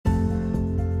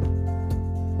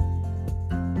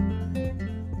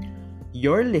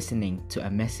You're listening to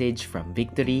a message from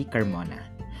Victory Carmona.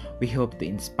 We hope to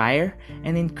inspire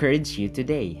and encourage you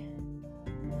today.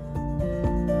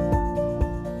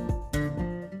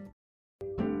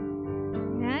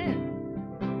 Yan.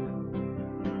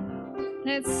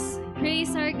 Let's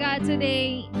praise our God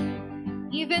today.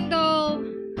 Even though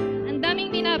ang daming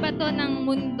binabato ng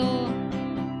mundo,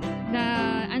 the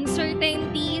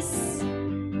uncertainties,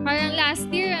 parang last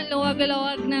year, ang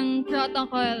luwag-luwag ng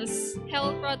protocols,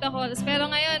 health protocols. Pero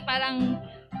ngayon, parang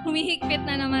humihigpit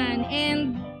na naman.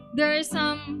 And there are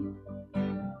some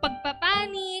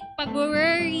pagpapanik,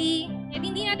 pag-worry, at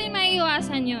hindi natin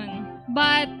maiiwasan yun.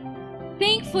 But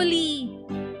thankfully,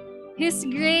 His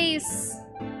grace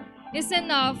is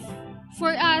enough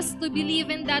for us to believe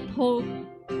in that hope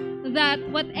that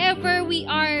whatever we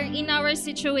are in our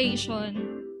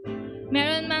situation,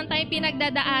 meron man tayong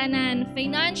pinagdadaanan,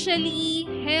 financially,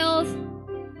 health,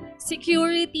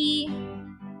 security,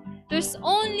 there's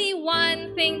only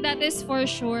one thing that is for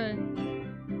sure.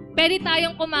 Pwede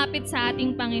tayong kumapit sa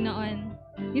ating Panginoon.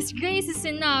 His grace is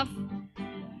enough.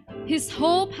 His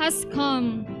hope has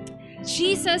come.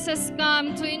 Jesus has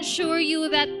come to ensure you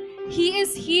that He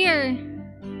is here,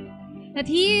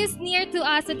 that He is near to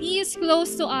us, that He is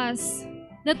close to us,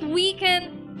 that we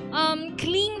can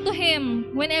cling to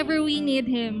Him whenever we need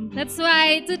Him. That's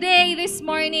why today, this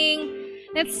morning,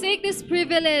 let's take this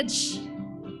privilege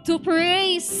to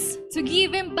praise, to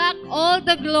give Him back all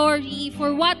the glory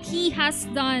for what He has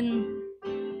done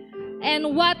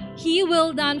and what He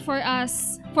will done for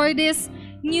us for this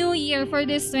new year, for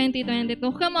this 2022.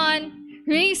 Come on,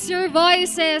 raise your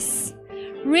voices,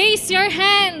 raise your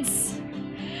hands,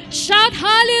 shout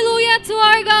hallelujah to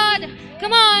our God.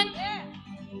 Come on.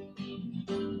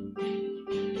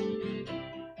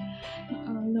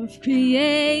 Of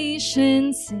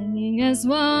creation, singing as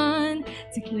one,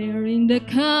 declaring the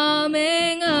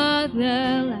coming of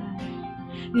the Lamb,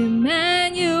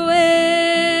 Emmanuel.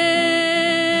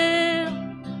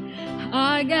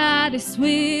 Our God is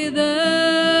with us.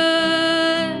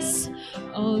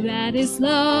 All that is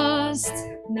lost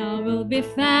now will be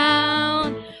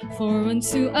found. For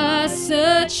unto us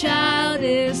a child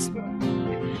is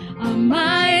born, a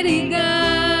mighty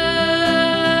God.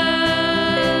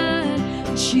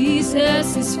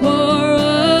 Jesus is for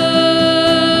us.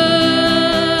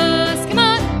 Come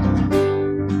on.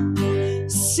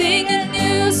 Sing a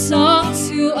new song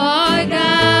to our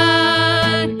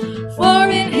God, for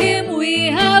in Him we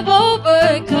have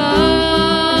overcome.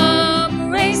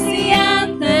 Raise the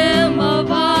anthem of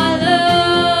our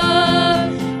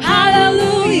love.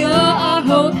 Hallelujah, our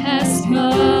hope has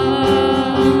come.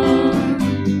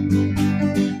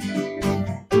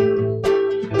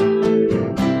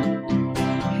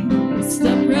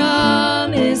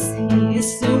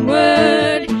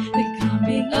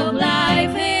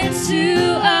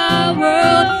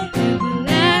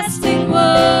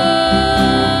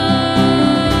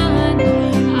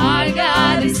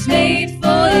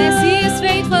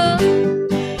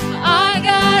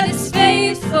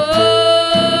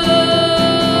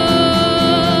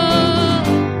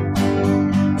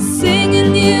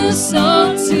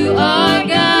 Song to our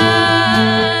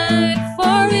God,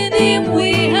 for in Him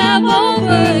we have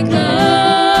overcome.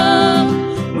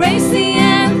 Raise the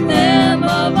anthem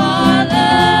of our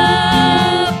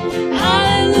love.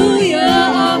 Hallelujah,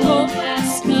 our hope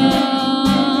has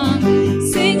come.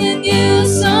 Sing a new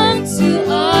song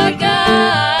to our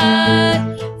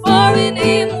God, for in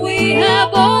Him we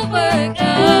have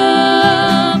overcome.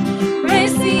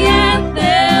 Raise the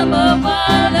anthem of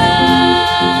our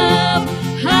love.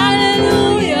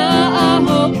 Hallelujah, our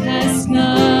hope has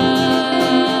come.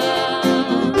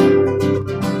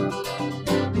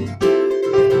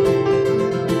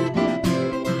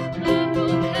 Our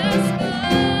hope has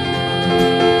come.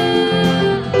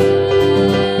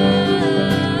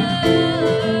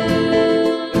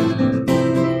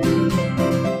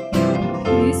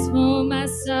 Peace for my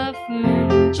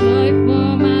suffering, joy for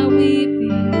my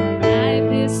weeping.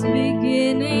 Life is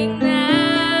beginning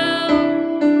now.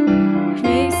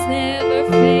 Grace never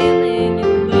failing,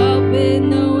 your love with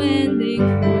no ending.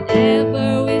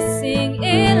 Forever we sing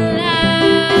it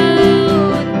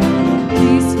loud.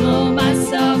 Peace for my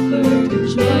suffering,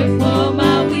 joy for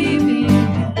my weeping.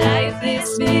 Life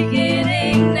is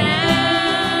beginning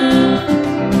now.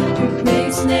 Your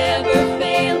grace never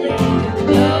failing, your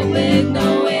love with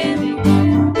no ending.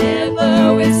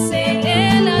 Forever we sing it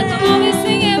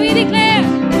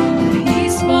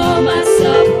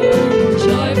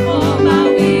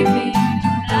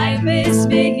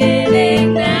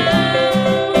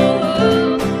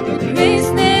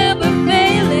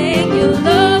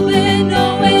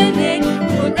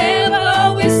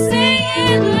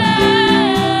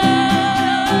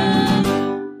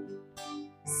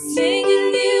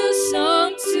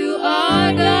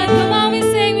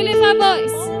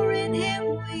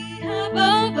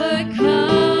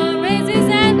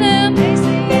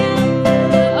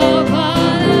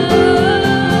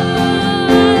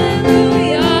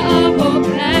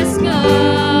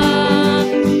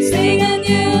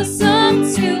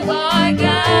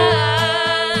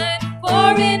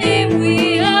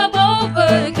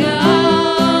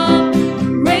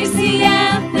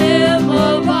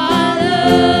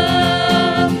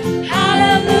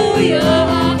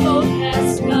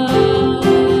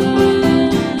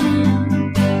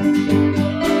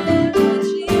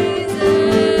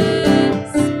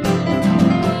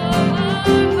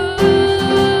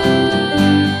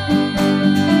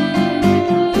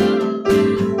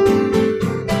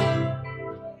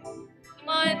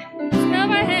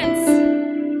hands.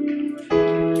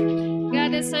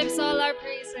 God deserves all our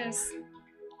praises.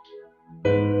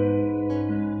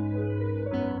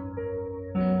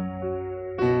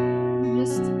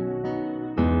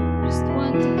 Just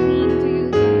want to cling to you,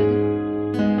 God.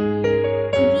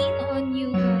 To lean on you,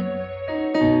 God.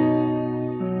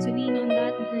 To lean on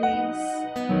that grace.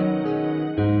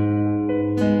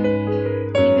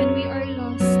 Even we are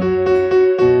lost,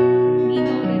 we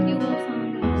know that you will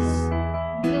find us.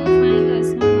 You will find us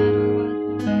no matter what.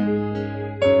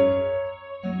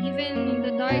 Even in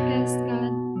the darkest,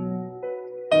 God,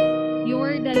 you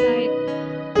are the light.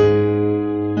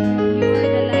 You are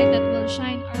the light that will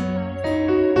shine our path.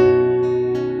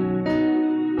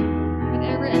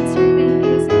 Whatever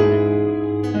uncertainties, God,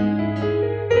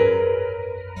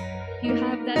 you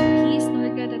have that peace,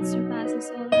 Lord God, that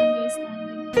surpasses all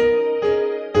understanding.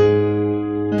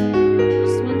 We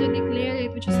just want to declare it.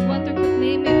 We just want to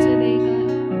proclaim it today,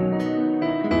 God.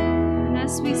 And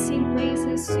as we sing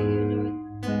praises to you, Lord,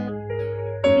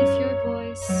 lift your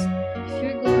voice, lift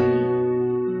your glory.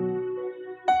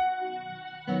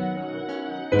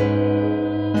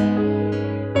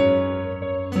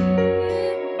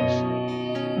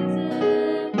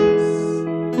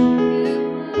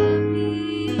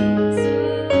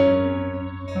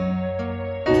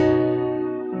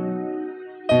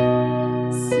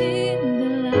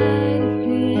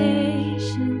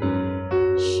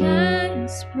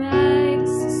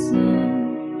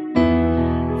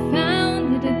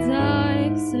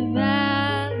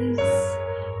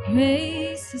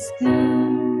 Grace has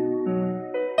come,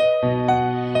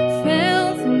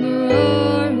 fell from the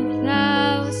roar of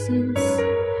thousands,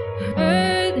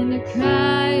 heard in the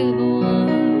cry of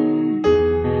one,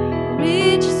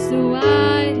 reaches the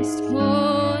widest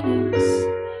corners.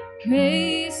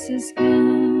 Grace has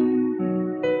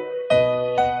come,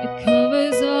 it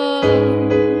covers all,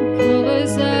 it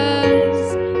covers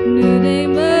us, new day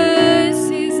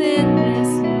mercies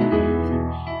endless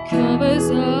love, covers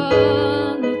all.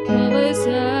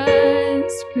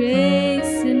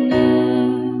 Grace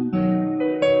enough,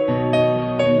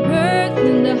 birth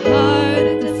in the heart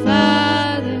of the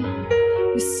Father,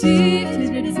 received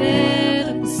in the death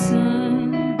of the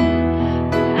Son,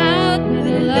 out by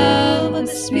the love of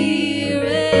the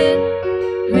Spirit,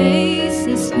 grace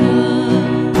has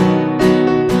come.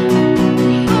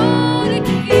 Hold the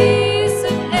keys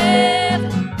of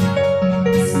heaven,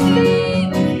 see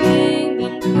the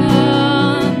kingdom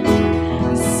come,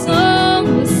 the song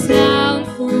will sound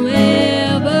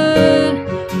forever,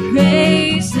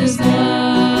 grace has won.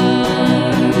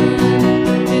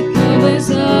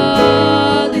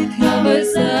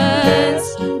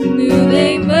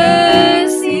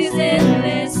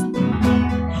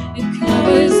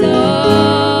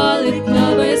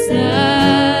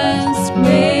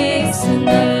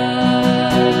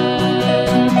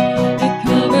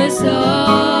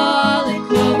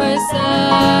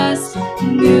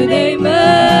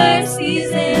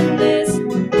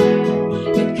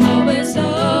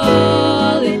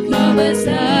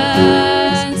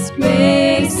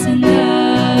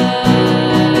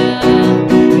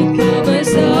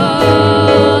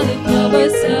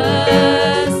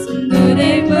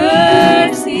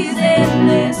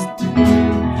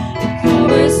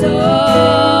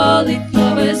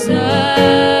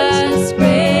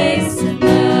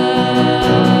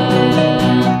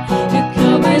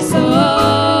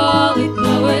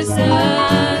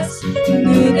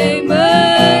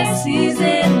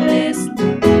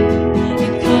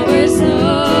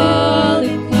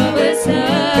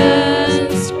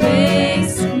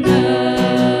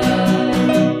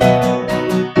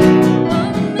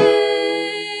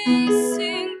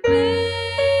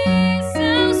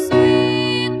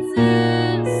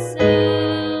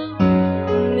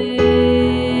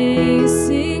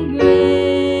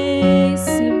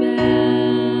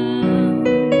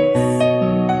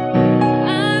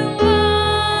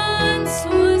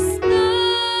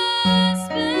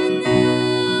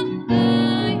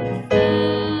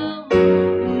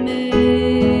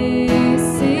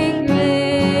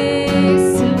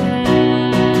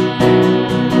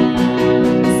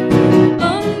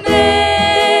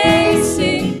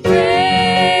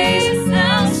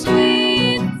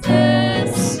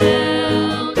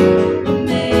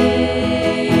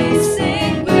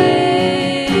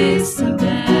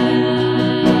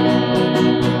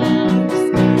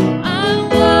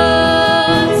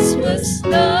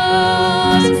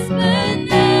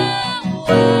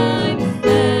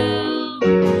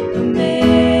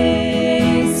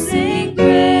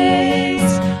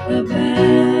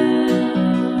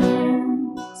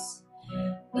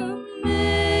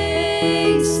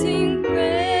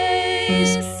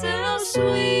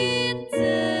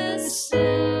 sweetest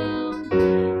sound.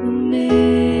 Amazing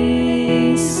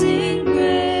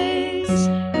grace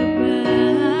abounds.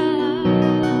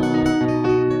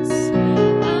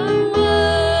 I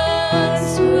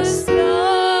once was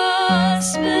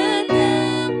lost, but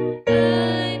now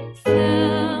I'm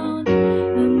found.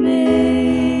 Amazing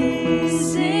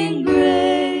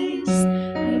grace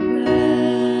abounds.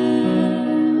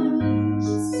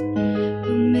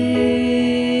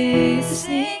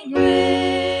 Amazing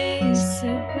grace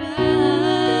abounds.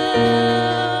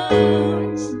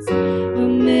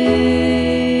 Amazing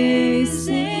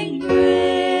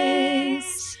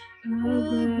grace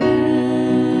abounds.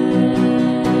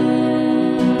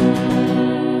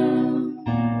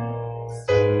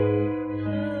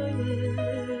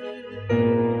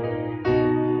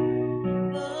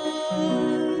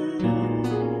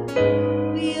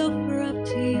 We offer up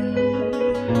to you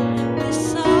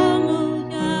this song, oh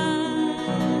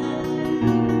God.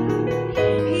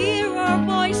 Hear our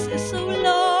voices, oh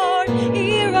Lord.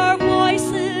 Hear our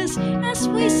voices as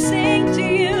we sing to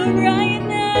you right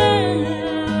now.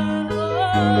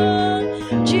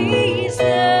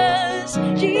 Jesus,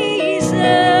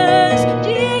 Jesus,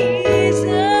 Jesus.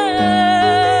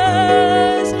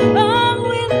 Oh,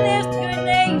 we lift your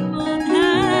name on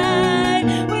high.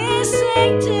 We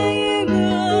sing to you.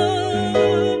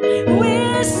 We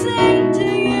sing to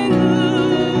you.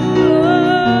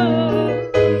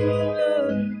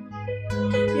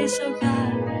 Yes, oh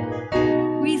God,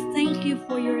 we thank you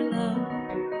for your love.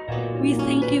 We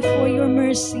thank you for your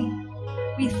mercy.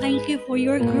 We thank you for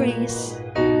your grace.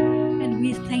 And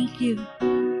we thank you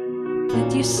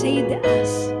that you saved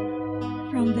us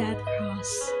from that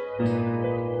cross.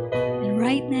 And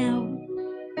right now,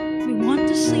 we want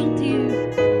to sing to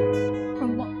you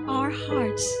from our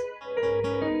hearts.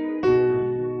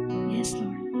 Yes,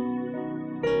 Lord.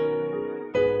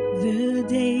 The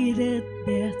day that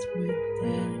death would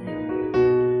die,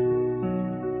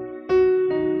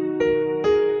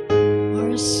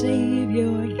 our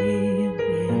Savior gave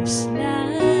his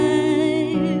life,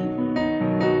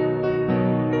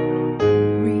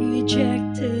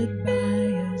 rejected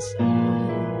by us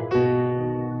all.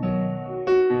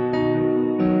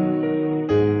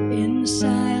 In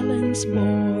silence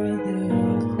bore the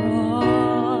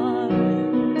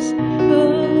cross.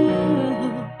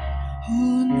 Oh,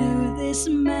 who knew this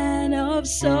man of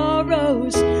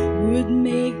sorrows would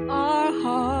make our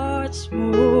hearts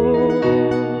whole?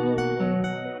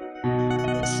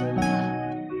 Yes, oh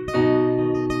God.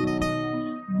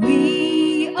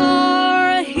 We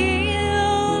are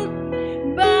healed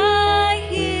by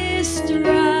his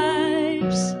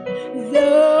stripes.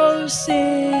 Those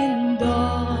in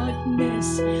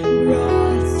darkness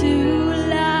brought to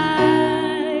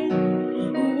light.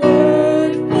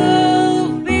 Word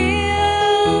fulfilled,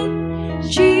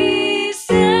 Jesus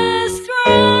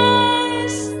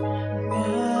Christ,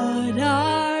 God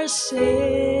our Savior.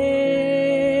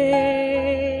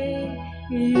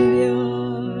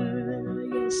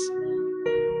 Yes,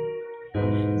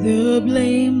 the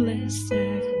blameless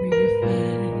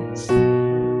sacrifice.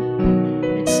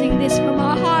 Let's sing this from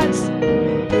our hearts.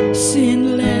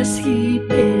 Sinless, he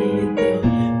paid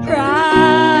the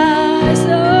price.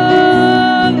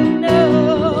 Oh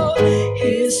no,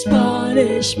 his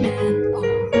punishment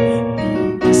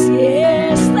our peace.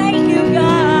 Yes, thank you,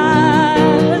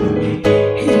 God.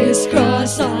 His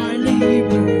cross our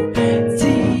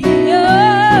liberty.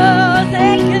 Oh,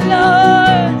 thank you,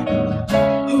 Lord.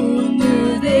 Who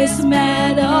knew this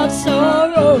man of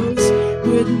sorrows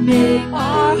would make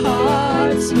our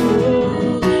hearts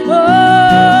whole? Oh,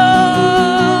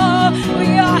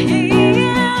 we are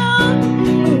healed.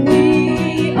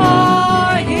 We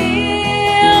are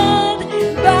healed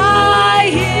by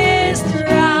his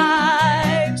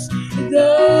stripes.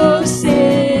 Those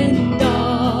in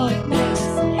darkness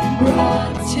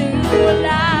brought to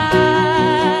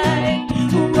light.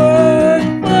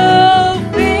 Word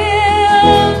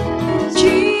fulfilled,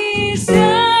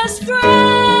 Jesus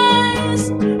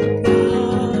Christ, God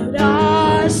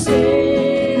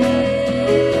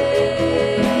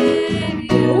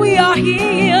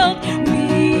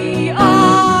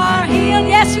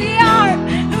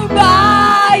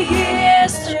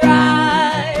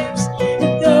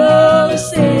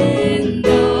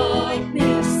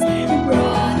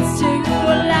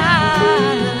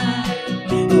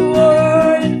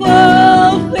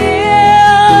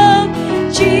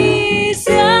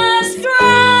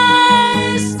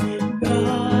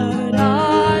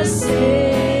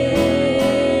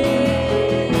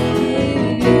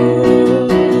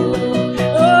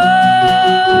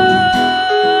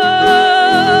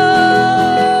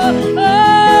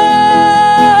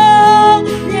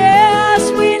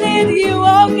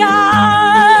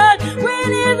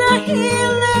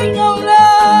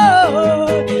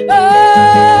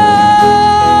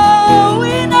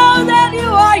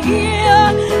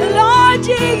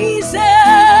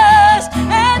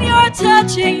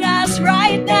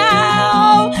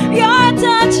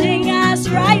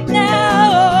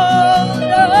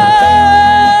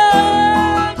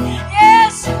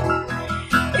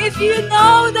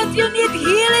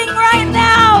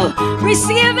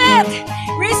Receive it.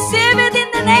 Receive it in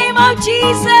the name of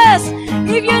Jesus.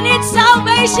 If you need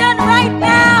salvation right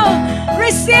now,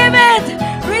 receive it.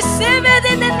 Receive it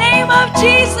in the name of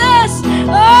Jesus.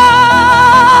 Oh,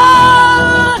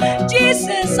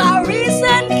 Jesus, our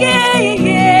risen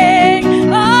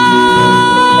King.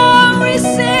 Oh,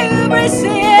 receive,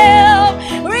 receive.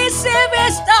 Receive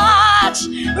His touch.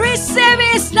 Receive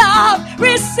His love.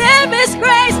 Receive His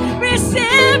grace.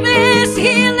 Receive His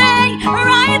healing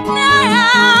right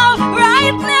now.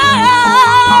 Right now.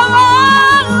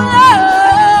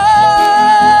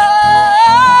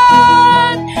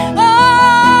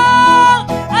 Oh,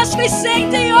 as we sing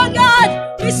to you, oh God,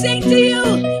 we sing to you,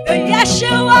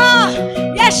 Yeshua,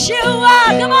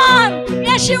 Yeshua, come on,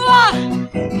 Yeshua,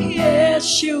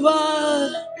 Yeshua,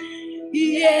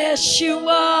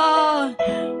 Yeshua,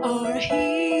 our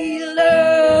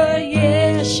healer,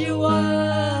 Yeshua,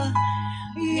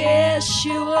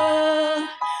 Yeshua,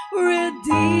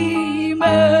 Redeemer,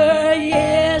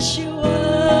 Yeshua,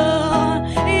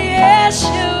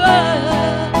 Yeshua,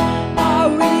 our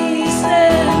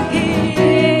risen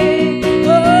King.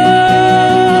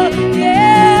 Oh,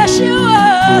 Yeshua,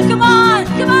 come on,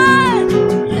 come on.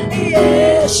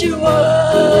 Yeshua,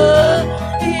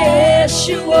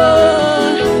 Yeshua,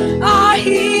 our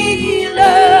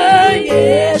healer,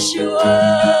 Yeshua,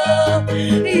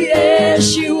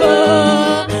 Yeshua,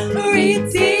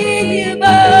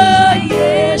 Redeemer,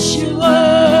 Yeshua,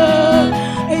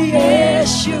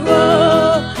 Yeshua,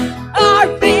 our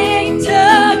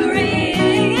victory.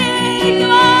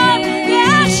 Come on,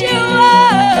 Yeshua,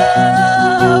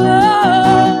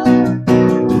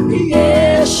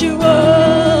 Yeshua,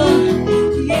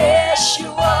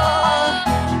 Yeshua,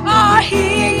 our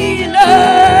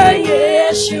healer,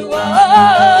 Yeshua.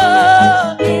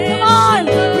 Come on,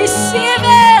 receive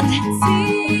it.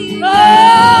 Oh,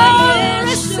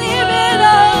 receive it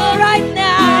all right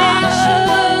now.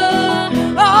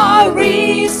 Our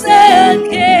risen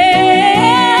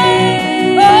King.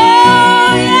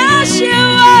 Oh,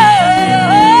 Yeshua.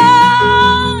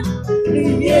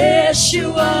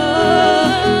 Yeshua.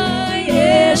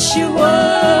 Yeshua.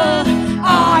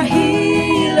 Our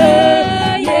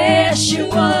healer.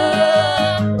 Yeshua.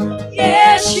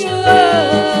 Yeshua.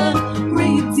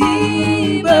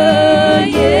 Redeemer.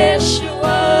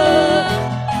 Yeshua.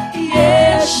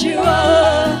 Yeshua.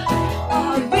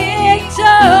 Our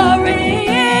victory.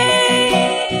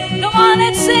 Come on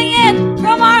and sing it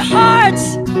from our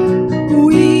hearts.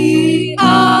 We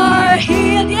are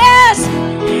healed, yes,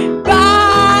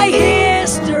 by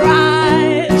His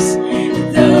stripes.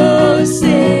 Those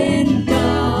in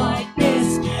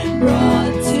darkness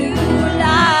brought to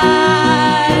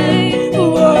light.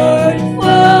 Word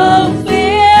fulfilled.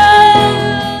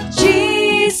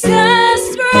 Jesus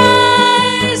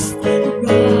Christ,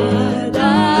 God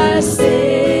our Savior.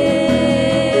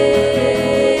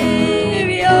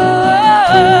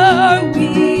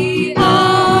 We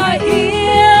are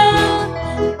healed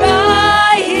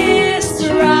by His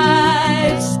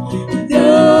stripes.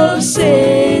 Those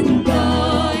in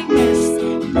darkness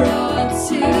brought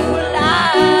to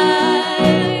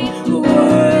light.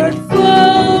 Word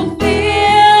fulfilled.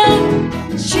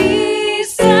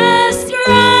 Jesus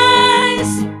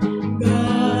Christ,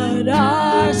 God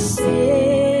our Savior.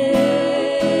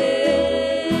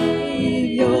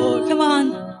 Come on.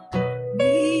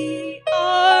 We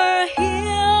are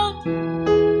healed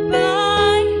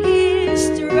by His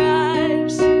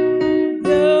stripes.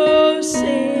 Those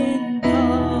in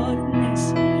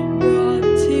darkness brought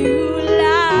to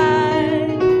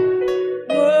light.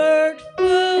 Word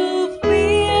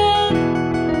fulfilled.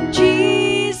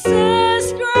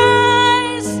 Jesus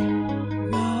Christ,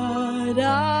 God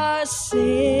our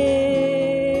Savior.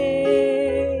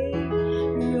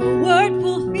 Word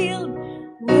fulfilled.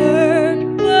 Word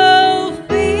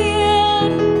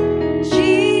fulfilled.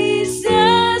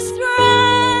 Jesus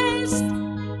Christ,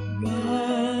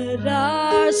 God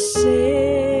our Savior.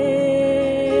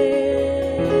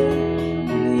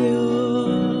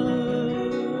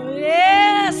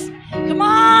 Yes, come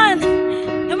on,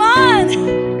 come on.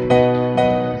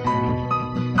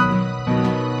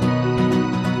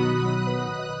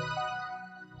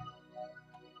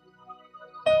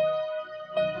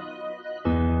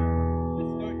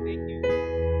 Lord, thank you.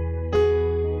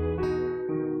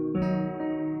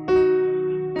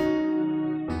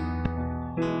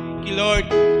 Thank you, Lord.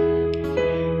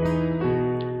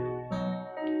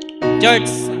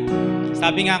 Church,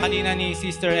 sabi nga kanina ni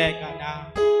Sister Eka na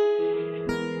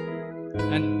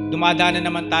dumadaan na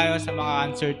naman tayo sa mga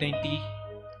uncertainty.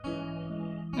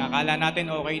 Nakala natin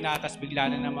okay na, tapos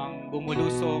bigla na namang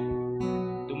bumulusok.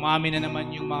 Dumami na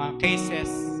naman yung mga cases.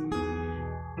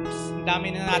 Ang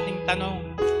dami na nating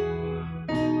tanong.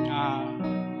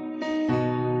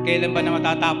 Kailan ba na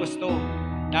matatapos to?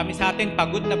 Dami sa atin,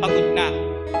 pagod na pagod na.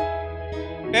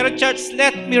 Pero church,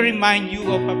 let me remind you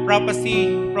of a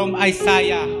prophecy from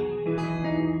Isaiah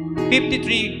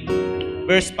 53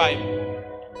 verse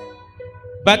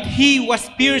 5. But he was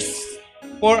pierced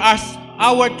for us,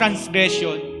 our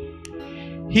transgression.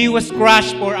 He was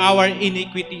crushed for our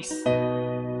iniquities.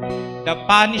 The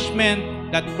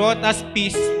punishment that brought us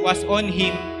peace was on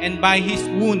him, and by his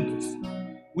wounds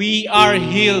we are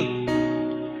healed.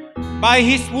 By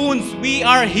his wounds we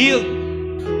are healed.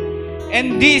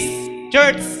 And this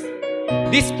church,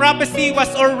 this prophecy was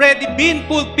already been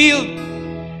fulfilled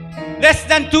less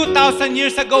than 2,000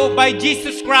 years ago by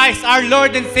Jesus Christ, our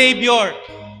Lord and Savior.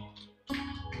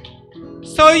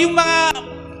 So yung mga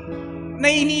na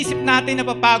iniisip natin na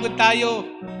papagod tayo,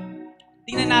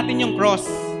 tingnan natin yung cross.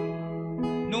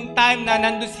 Nung time na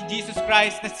nandun si Jesus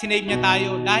Christ na sinave niya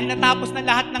tayo, dahil natapos na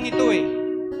lahat ng ito eh.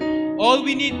 All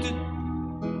we need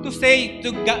to say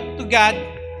to God,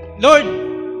 Lord,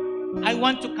 I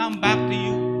want to come back to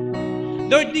you.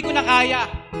 Lord, di ko na kaya.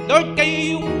 Lord,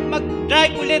 kayo yung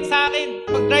mag-drive ulit sa akin.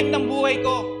 Mag-drive ng buhay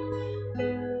ko.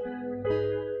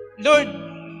 Lord,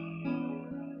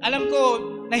 alam ko,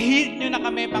 na-heal nyo na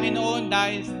kami, Panginoon,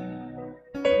 dahil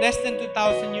less than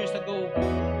 2,000 years ago,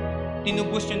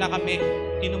 tinubos nyo na kami.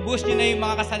 Tinubos nyo na yung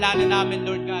mga kasalanan namin,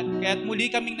 Lord God. Kaya't muli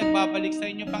kaming nagbabalik sa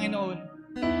inyo, Panginoon.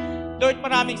 Lord,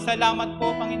 maraming salamat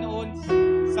po, Panginoon,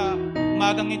 sa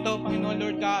umagang ito, Panginoon,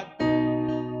 Lord God,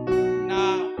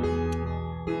 na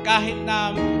kahit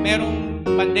na merong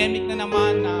pandemic na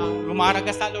naman na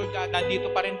rumaragas sa Lord God,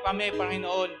 nandito pa rin kami,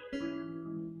 Panginoon.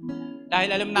 Dahil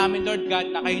alam namin, Lord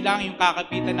God, na kayo lang yung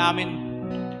kakapitan namin.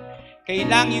 Kayo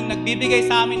lang yung nagbibigay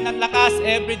sa amin ng lakas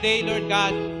every day, Lord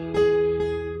God.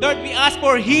 Lord, we ask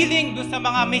for healing doon sa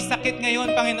mga may sakit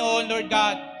ngayon, Panginoon, Lord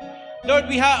God. Lord,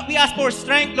 we ask for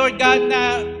strength, Lord God,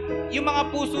 na yung mga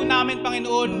puso namin,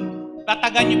 Panginoon,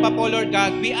 tatagan niyo pa po, Lord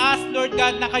God. We ask, Lord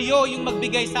God, na kayo yung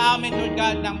magbigay sa amin, Lord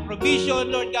God, ng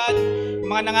provision, Lord God, yung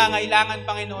mga nangangailangan,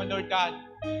 Panginoon, Lord God.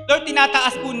 Lord,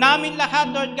 tinataas po namin lahat,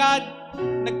 Lord God.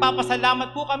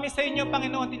 Nagpapasalamat po kami sa inyo,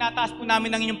 Panginoon. Tinataas po namin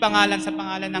ang inyong pangalan sa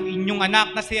pangalan ng inyong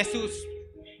anak na si Jesus.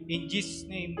 In Jesus'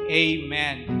 name,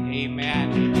 Amen. Amen.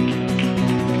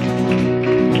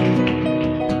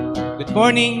 Good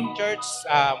morning, church.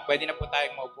 Pwede na po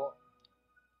tayong maupo.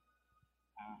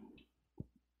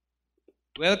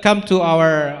 Welcome to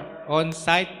our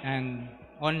on-site and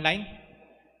online,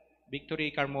 Victory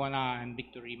Carmona and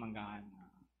Victory Manggahan.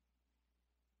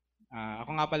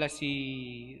 Ako nga pala si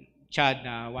Chad,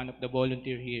 one of the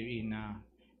volunteer here in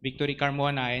Victory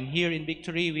Carmona. And here in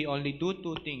Victory, we only do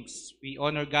two things. We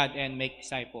honor God and make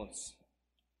disciples.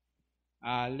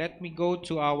 Let me go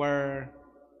to our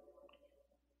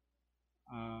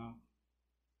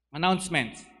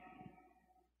announcements.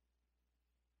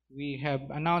 We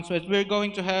have announcements. We're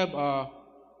going to have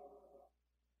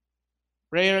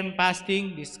prayer and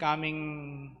fasting this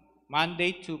coming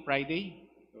Monday to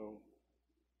Friday. So,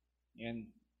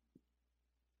 yan.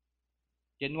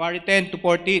 January 10 to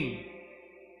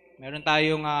 14, meron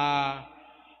tayong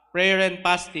prayer and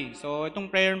fasting. So,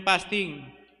 itong prayer and fasting,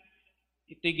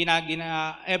 ito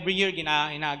every year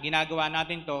ginagawa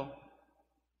natin to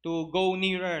go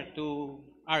nearer to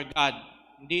our God.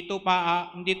 Hindi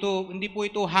po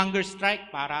ito hunger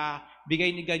strike para bigay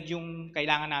ni God yung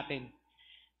kailangan natin.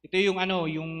 Ito yung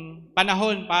yung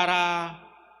panahon para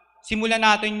simulan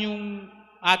natin yung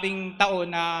ating taon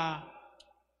na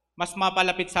mas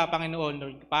mapalapit sa Panginoon,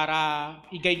 Lord, para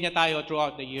i-guide niya tayo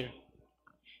throughout the year.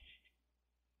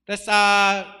 Tapos,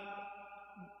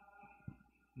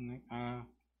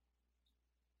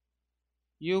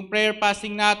 yung prayer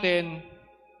fasting natin,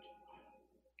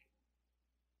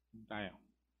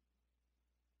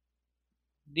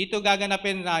 dito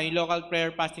gaganapin na yung local prayer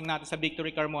fasting natin sa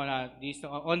Victory Carmona, dito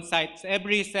on-site,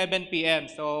 every 7 p.m.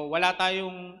 So, wala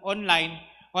tayong online,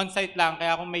 on-site lang.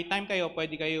 Kaya kung may time kayo,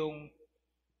 pwede kayong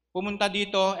pumunta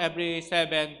dito every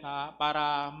 7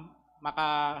 para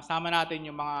makasama natin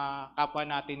yung mga kapwa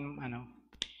natin,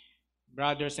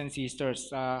 brothers and sisters.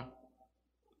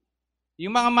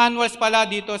 Yung mga manuals pala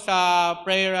dito sa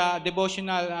prayer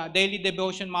devotional, daily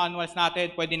devotion manuals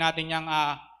natin, pwede natin yung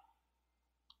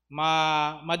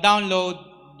ma-download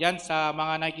yan sa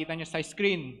mga nakikita nyo sa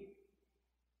screen.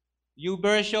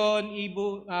 YouVersion,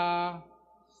 ebook,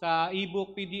 sa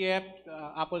ebook, PDF,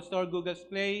 Apple Store, Google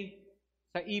Play,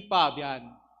 sa EPUB, yan.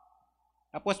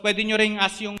 Tapos pwede nyo ring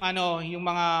ask yung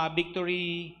mga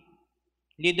Victory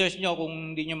leaders nyo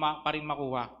kung hindi nyo pa rin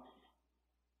makuha.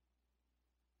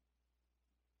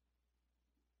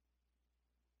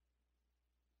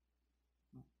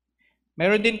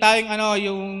 Meron din tayong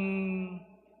yung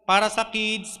para sa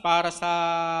kids, para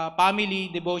sa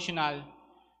family devotional.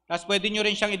 Tapos pwede nyo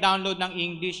rin siyang i-download ng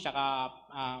English tsaka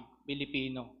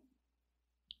Filipino.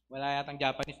 Wala yatang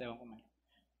Japanese, ewan ko man.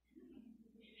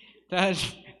 Tapos,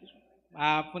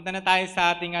 punta na tayo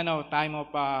sa ating time of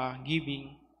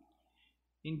giving.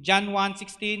 In John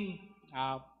 1:16,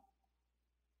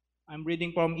 I'm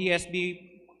reading from ESV,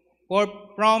 "For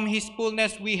from His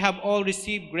fullness we have all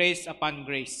received grace upon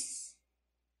grace."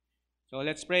 So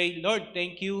let's pray. Lord,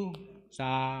 thank you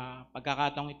sa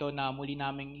pagkakataong ito na muli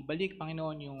naming ibalik,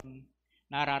 Panginoon, yung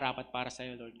nararapat para sa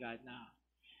iyo, Lord God, na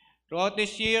throughout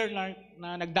this year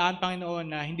na nagdaan,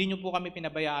 Panginoon, na hindi niyo po kami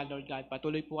pinabayaan, Lord God.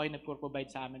 Patuloy po kayo nag-provide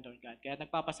sa amin, Lord God. Kaya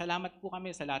nagpapasalamat po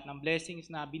kami sa lahat ng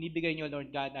blessings na binibigay niyo,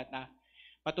 Lord God, at na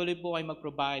patuloy po kayo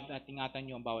mag-provide at ingatan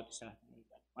niyo ang bawat isa.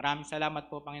 Maraming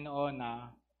salamat po, Panginoon,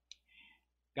 na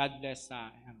God bless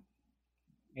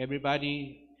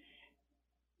everybody.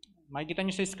 Makikita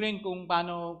nyo sa screen kung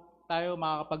paano tayo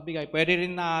makakapagbigay. Pwede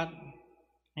rin na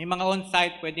may mga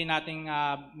on-site, pwede nating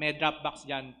may drop box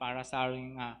dyan para sa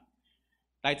ating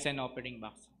tithes and offering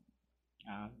box.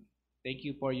 Thank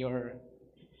you for your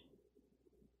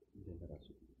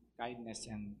kindness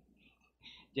and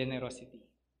generosity.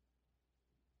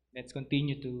 Let's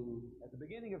continue to... At the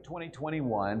beginning of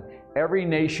 2021, Every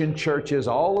Nation churches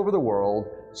all over the world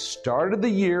started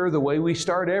the year the way we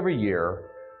start every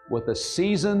year, with a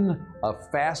season of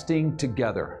fasting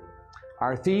together.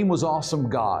 Our theme was Awesome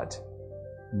God.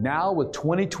 Now with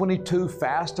 2022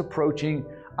 fast approaching,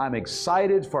 I'm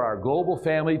excited for our global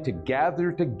family to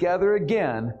gather together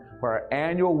again for our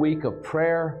annual week of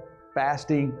prayer,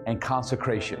 fasting, and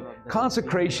consecration.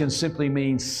 Consecration simply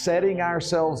means setting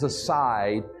ourselves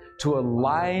aside to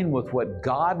align with what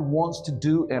God wants to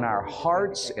do in our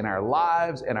hearts, in our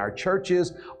lives, in our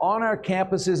churches, on our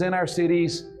campuses, in our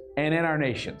cities, and in our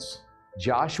nations.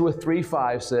 Joshua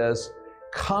 3:5 says,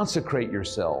 "Consecrate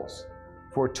yourselves,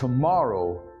 for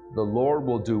tomorrow the Lord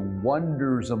will do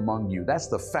wonders among you."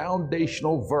 That's the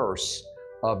foundational verse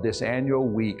of this annual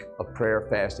week of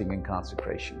prayer, fasting, and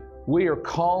consecration. We are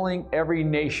calling Every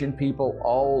Nation people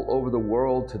all over the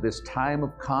world to this time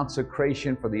of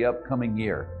consecration for the upcoming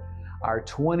year. Our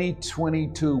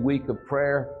 2022 week of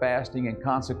prayer, fasting, and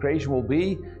consecration will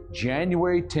be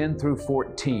January 10 through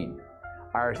 14.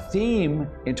 Our theme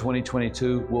in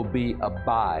 2022 will be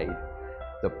Abide,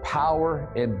 the power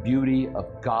and beauty of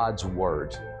God's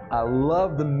Word. I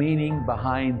love the meaning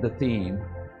behind the theme,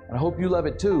 and I hope you love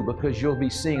it too, because you'll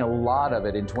be seeing a lot of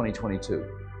it in 2022.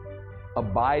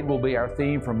 Abide will be our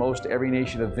theme for most Every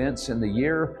Nation events in the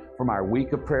year, from our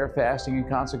week of prayer, fasting, and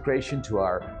consecration to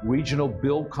our regional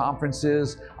build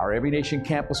conferences, our Every Nation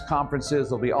campus conferences.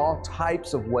 There'll be all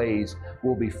types of ways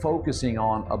we'll be focusing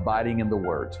on abiding in the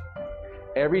Word.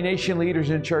 Every Nation leaders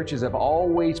and churches have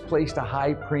always placed a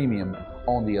high premium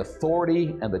on the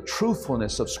authority and the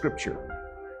truthfulness of Scripture.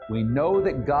 We know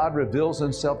that God reveals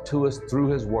Himself to us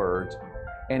through His Word,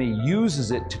 and He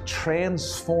uses it to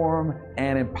transform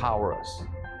and empower us.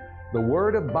 The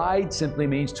word abide simply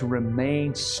means to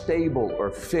remain stable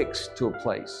or fixed to a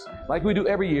place. Like we do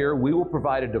every year, we will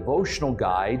provide a devotional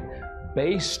guide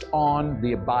based on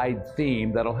the Abide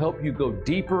theme that'll help you go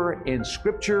deeper in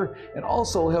Scripture and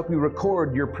also help you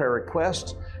record your prayer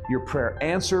requests, your prayer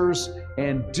answers,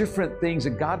 and different things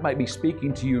that God might be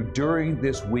speaking to you during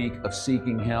this week of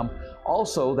seeking Him.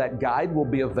 Also, that guide will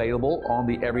be available on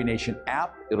the Every Nation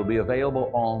app. It'll be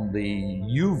available on the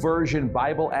YouVersion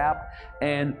Bible app,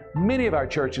 and many of our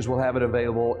churches will have it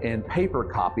available in paper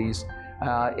copies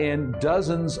in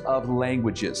dozens of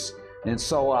languages. And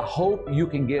so I hope you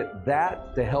can get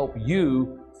that to help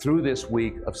you through this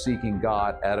week of seeking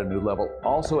God at a new level.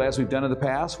 Also, as we've done in the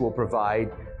past, we'll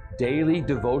provide daily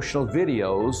devotional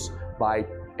videos by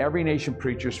Every Nation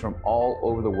preachers from all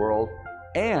over the world.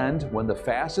 And when the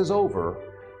fast is over,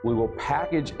 we will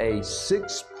package a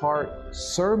 6-part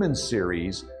sermon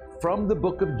series from the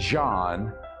book of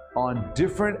John on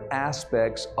different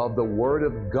aspects of the Word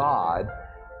of God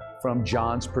from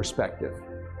John's perspective.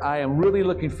 I am really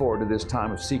looking forward to this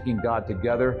time of seeking God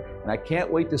together, and I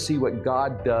can't wait to see what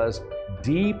God does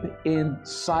deep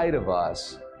inside of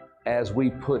us as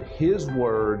we put His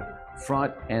Word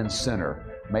front and center.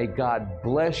 May God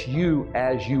bless you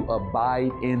as you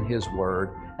abide in His Word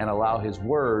and allow His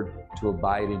Word to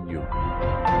abide in you.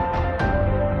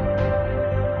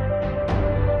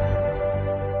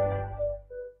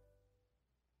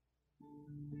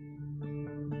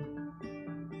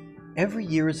 Every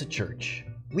year as a church,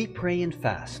 we pray and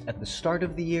fast at the start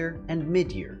of the year and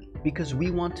mid-year because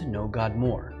we want to know God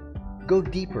more, go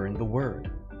deeper in the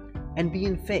Word, and be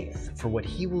in faith for what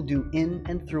He will do in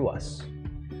and through us.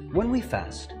 When we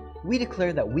fast, we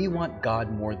declare that we want God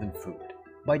more than food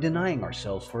by denying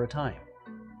ourselves for a time.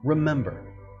 Remember,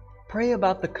 pray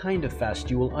about the kind of fast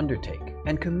you will undertake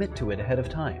and commit to it ahead of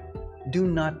time. Do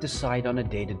not decide on a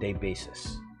day-to-day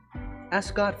basis.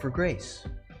 Ask God for grace.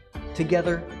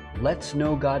 Together, let's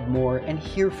know God more and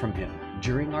hear from Him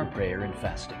during our prayer and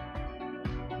fasting.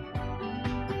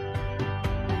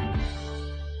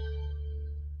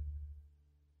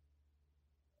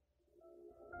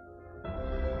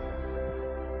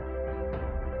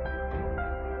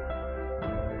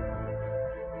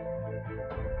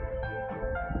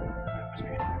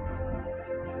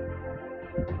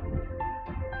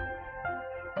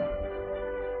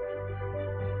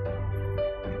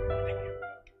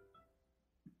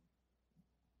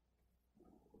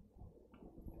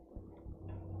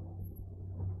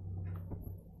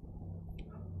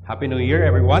 Happy New Year,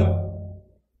 everyone!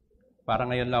 Parang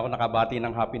ngayon lang ako nakabati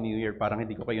ng Happy New Year. Parang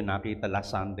hindi ko kayo nakita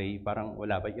last Sunday. Parang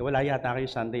wala ba? Wala yata kayo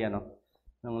Sunday, ano?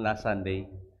 Nung last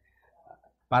Sunday.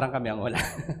 Parang kami ang wala.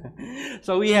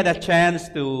 So we had a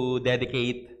chance to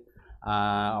dedicate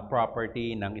a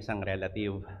property ng isang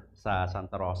relative sa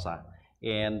Santa Rosa.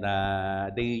 And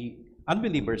they,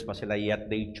 unbelievers pa sila, yet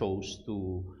they chose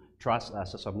to trust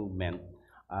us as a movement.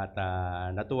 At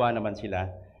natuwa naman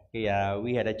sila. Kaya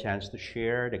we had a chance to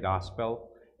share the gospel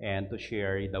and to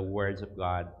share the words of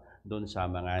God doon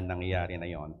sa mga nangyayari na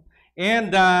yon.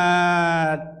 And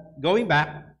going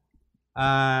back,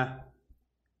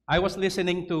 I was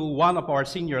listening to one of our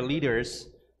senior leaders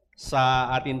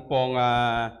sa atin pong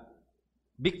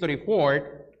Victory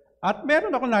Fort at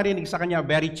meron ako narinig sa kanya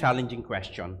very challenging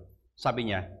question. Sabi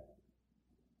niya,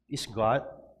 Is God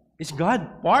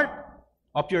part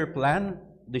of your plan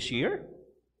this year?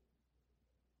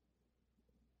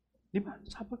 Di ba?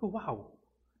 Sabi ko, wow,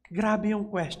 grabe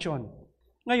yung question.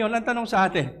 Ngayon, ang tanong sa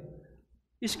atin,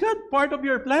 is God part of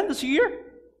your plan this year?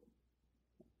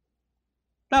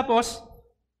 Tapos,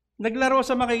 naglaro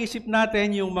sa makaisip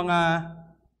natin yung mga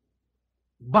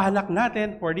balak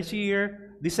natin for this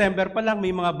year. December pa lang,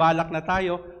 may mga balak na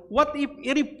tayo. What if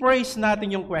i-rephrase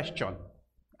natin yung question?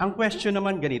 Ang question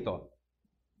naman ganito,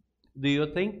 do you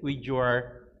think with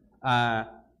your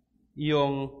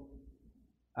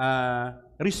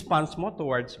response mo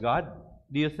towards God,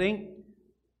 do you think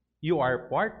you are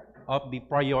part of the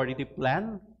priority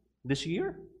plan this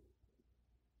year?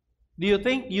 Do you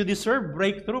think you deserve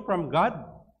breakthrough from God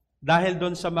dahil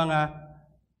doon sa mga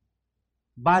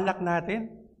balak natin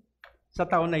sa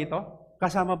taon na ito?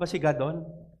 Kasama ba si God doon?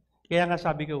 Kaya nga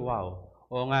sabi ko, wow,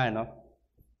 oo nga, no?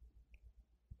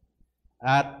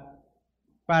 At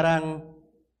parang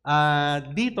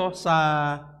dito sa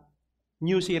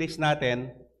new series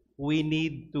natin, we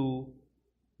need to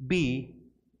be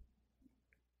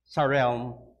sa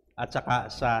realm at saka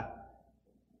sa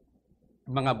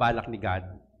mga balak ni God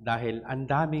dahil ang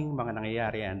daming mga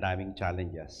nangyayari, ang daming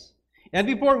challenges. And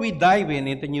before we dive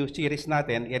into new series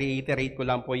natin, i-reiterate ko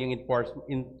lang po yung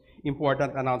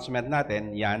important announcement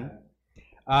natin. Yan.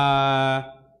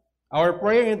 Our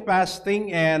prayer and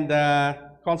fasting and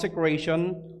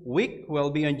consecration week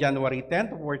will be on January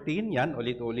 10 to 14. Yan,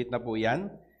 ulit-ulit na po yan.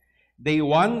 Day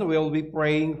 1, we'll be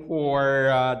praying for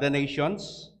the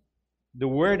nations. The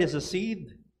word is a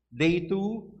seed. Day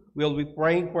 2, we'll be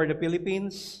praying for the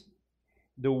Philippines.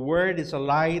 The word is a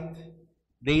light.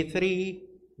 Day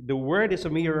 3, the word is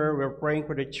a mirror. We're praying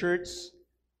for the church.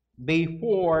 Day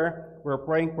 4, we're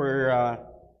praying for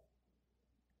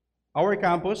our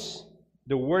campus.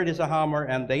 The word is a hammer.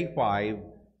 And day 5,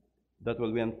 that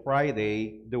will be on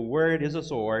Friday, the word is a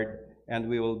sword. And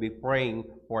we will be praying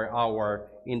for our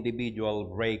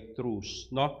individual breakthroughs,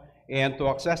 no? And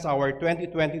to access our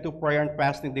 2022 prayer and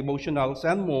fasting devotionals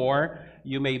and more,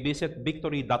 you may visit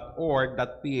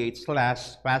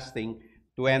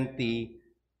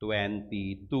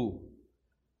victory.org.ph/fasting2022.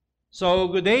 So,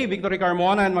 good day, Victory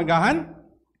Carmona and Magahan.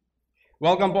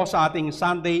 Welcome po sa ating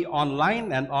Sunday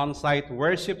online and on-site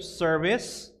worship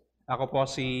service. Ako po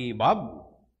si Bob.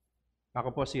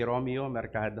 Ako po si Romeo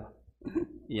Mercado.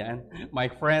 Yan. My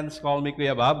friends call me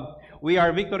Kuya Bob. We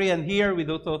are Victory, and here we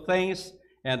do two things,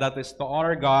 and that is to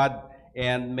honor God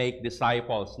and make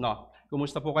disciples. No?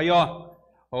 Kumusta po kayo?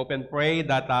 Hope and pray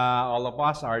that all of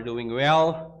us are doing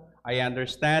well. I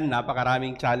understand,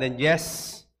 napakaraming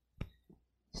challenges.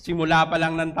 Simula pa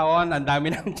lang ng taon, ang dami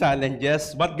ng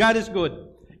challenges. But God is good.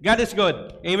 God is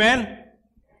good. Amen?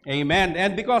 Amen.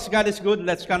 And because God is good,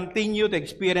 let's continue to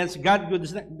experience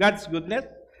God's goodness.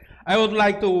 I would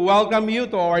like to welcome you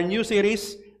to our new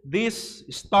series, this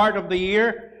start of the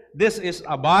year. This is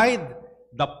Abide,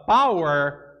 the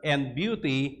Power and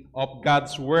Beauty of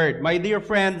God's Word. My dear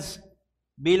friends,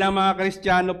 Bilang mga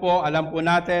Kristiyano po, alam po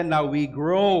natin na we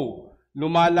grow.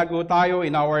 Lumalago tayo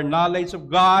in our knowledge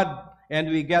of God and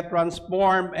we get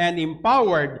transformed and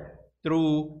empowered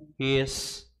through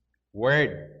His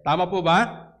Word. Tama po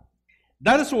ba?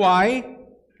 That is why,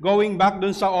 going back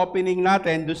dun sa opening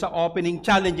natin, dun sa opening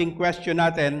challenging question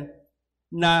natin,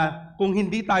 na kung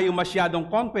hindi tayo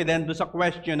masyadong confident dun sa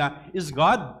question na, is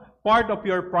God part of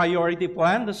your priority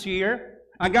plan this year?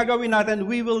 Ang gagawin natin,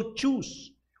 we will choose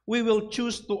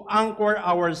to anchor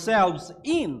ourselves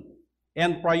in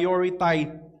and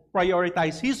prioritize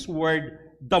His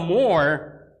Word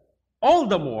all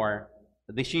the more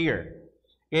this year.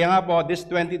 Kaya nga po, this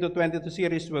 20-22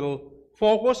 series will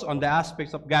focus on the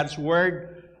aspects of God's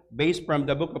Word based from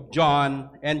the book of John,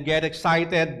 and get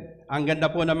excited. Ang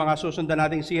ganda po ng mga susundan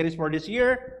nating series for this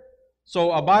year.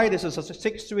 So, abide, this is a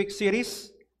 6-week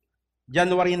series.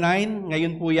 January 9,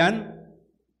 ngayon po yan.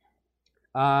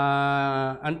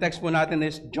 Ang text po natin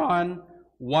is John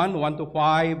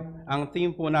 1:1-5. Ang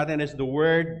theme po natin is the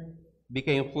Word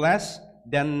became flesh.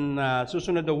 Then,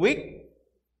 susunod the week,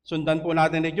 sundan po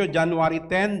natin ito, January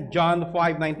 10, John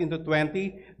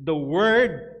 5:19-20. The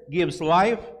Word gives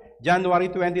life. January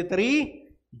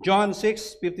 23, John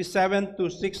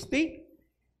 6:57-60.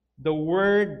 The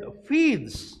Word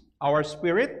feeds our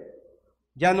spirit.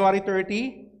 January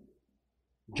 30,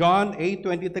 John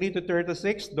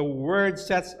 8:23-36, the Word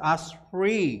sets us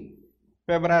free.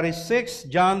 February 6,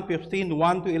 John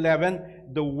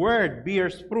 15:1-11, the Word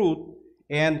bears fruit.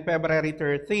 And February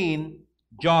 13,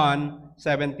 John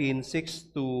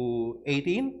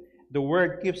 17:6-18, the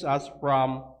Word keeps us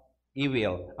from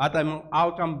evil. At ang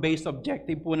outcome-based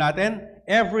objective po natin,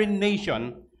 every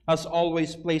nation has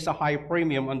always placed a high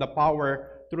premium on the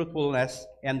power, truthfulness,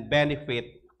 and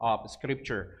benefit of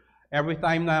Scripture. Every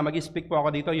time na mag-speak po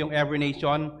ako dito, yung every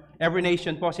nation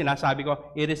po, sinasabi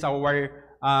ko, it is our,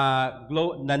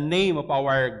 the name of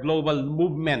our global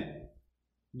movement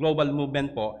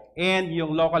po. And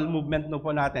yung local movement no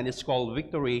po natin is called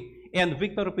Victory. And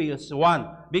Victory is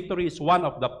one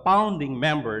of the founding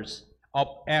members of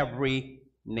every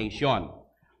nation.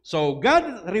 So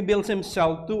God reveals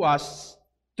Himself to us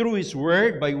through His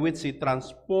Word, by which He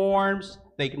transforms,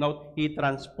 take note, He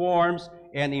transforms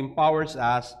and empowers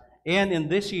us. And in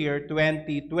this year,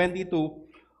 2022,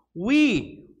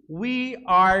 we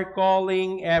are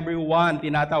calling everyone,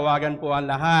 tinatawagan po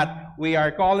ang lahat, we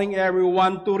are calling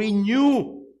everyone to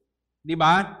renew, di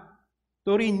ba?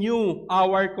 To renew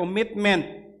our commitment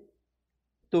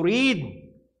to read,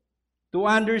 to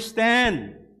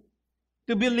understand,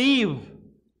 to believe,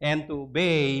 and to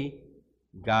obey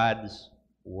God's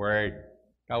Word.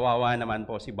 Kawawa naman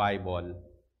po si Bible.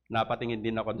 Napatingin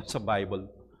din ako sa Bible.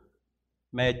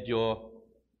 Medyo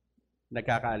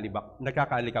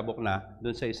nakakaalikabok na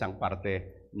dun sa isang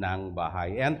parte ng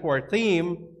bahay. And for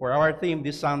our theme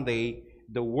this Sunday,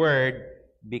 the Word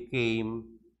became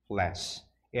flesh.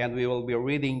 And we will be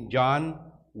reading John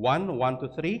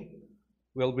 1:1-3.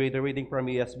 We'll be reading from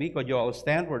ESV. Could you all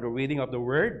stand for the reading of the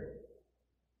Word?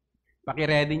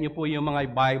 Pakiready niyo po yung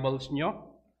mga Bibles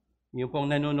niyo. Yung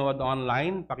pong nanonood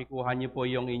online, pakikuha niyo po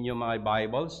yung inyong mga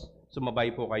Bibles.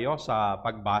 Sumabay po kayo sa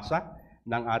pagbasa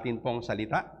ng atin pong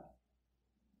salita.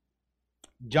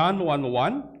 John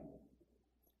 1:1,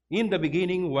 in the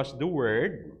beginning was the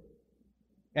Word,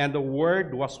 and the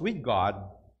Word was with God,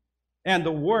 and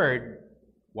the Word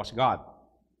was God.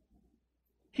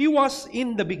 He was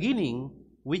in the beginning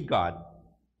with God.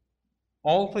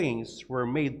 All things were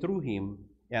made through Him,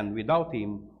 and without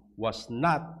Him was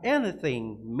not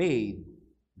anything made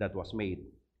that was made.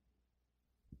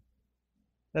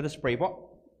 Let us pray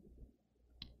po.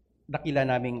 Dakila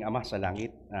naming Ama sa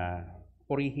langit,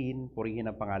 purihin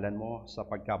ang pangalan mo sa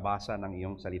pagkabasa ng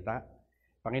iyong salita.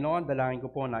 Panginoon, dalangin ko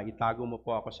po na itago mo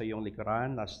po ako sa iyong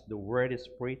likuran as the word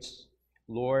is preached.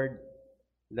 Lord,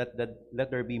 let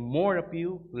there be more of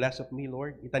you, less of me,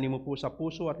 Lord. Itanim mo po sa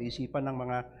puso at isipan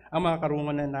ng ang mga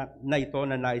karunungan na ito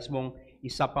na nais mong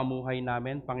isapamuhay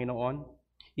namin, Panginoon.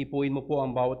 Ipuin mo po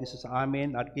ang bawat isa sa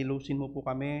amin at kilusin mo po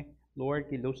kami.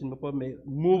 Lord, kilusin mo po,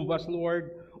 move us,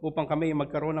 Lord, upang kami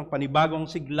magkaroon ng panibagong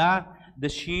sigla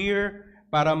this year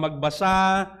para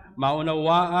magbasa,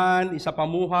 maunawaan,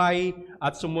 isapamuhay,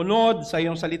 at sumunod sa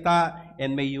iyong salita.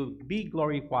 And may you be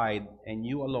glorified and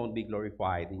you alone be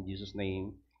glorified. In Jesus'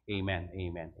 name, amen,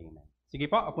 amen, amen.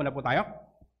 Sige po, upo na po tayo.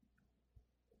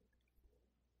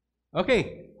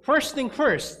 Okay, first thing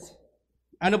first,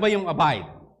 ano ba yung abide?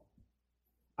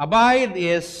 Abide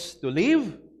is to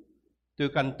live, to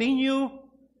continue,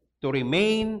 to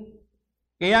remain.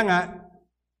 Kaya nga,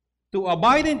 to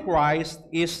abide in Christ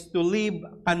is to live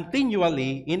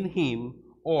continually in Him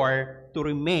or to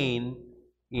remain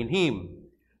in Him.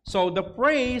 So the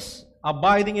phrase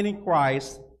abiding in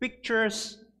Christ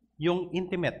pictures yung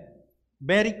intimate,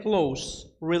 very close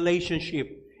relationship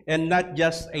and not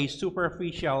just a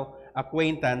superficial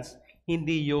acquaintance,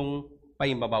 hindi yung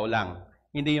paimbabaw lang.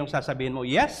 Hindi yung sasabihin mo,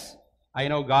 yes, I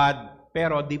know God,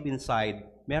 pero deep inside,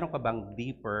 meron ka bang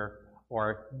deeper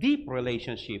or deep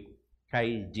relationship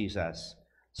kay Jesus?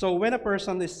 So when a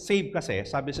person is saved kasi,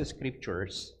 sabi sa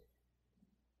scriptures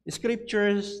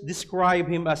describe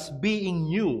him as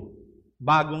being new,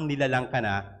 bagong nilalang ka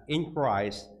na in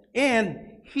Christ,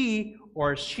 and he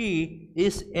or she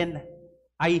is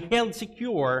held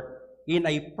secure in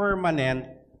a permanent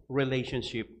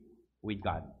relationship with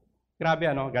God. Grabe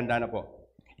ano, ganda na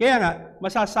po. Kaya nga,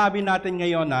 masasabi natin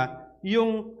ngayon na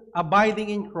yung abiding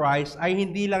in Christ ay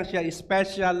hindi lang siya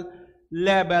special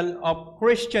level of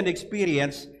Christian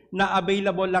experience na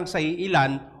available lang sa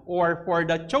ilan or for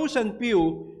the chosen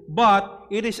few, but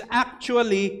it is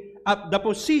actually at the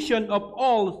position of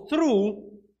all true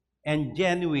and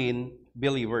genuine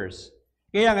believers.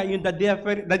 Kaya nga, yung the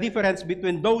difference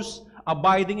between those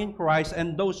abiding in Christ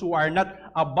and those who are not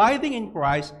abiding in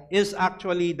Christ is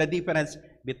actually the difference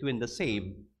between the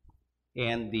saved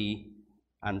and the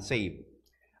unsaved.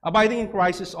 Abiding in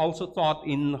Christ is also taught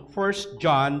in 1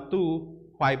 John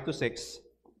 2, 5-6.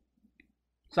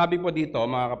 Sabi po dito,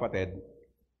 mga kapatid,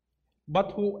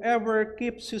 but whoever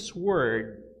keeps His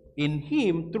word, in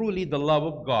him truly the love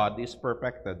of God is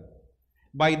perfected.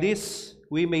 By this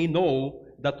we may know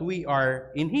that we are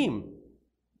in Him.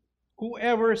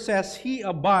 Whoever says he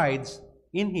abides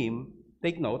in Him,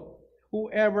 take note,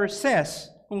 whoever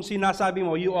says, kung sinasabi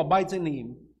mo, you abides in Him,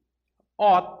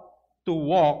 ought to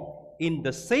walk in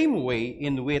the same way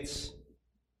in which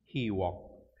He walked.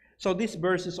 So this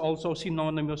verse is also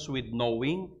synonymous with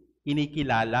knowing,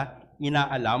 inikilala,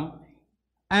 inaalam,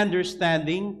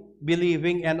 understanding,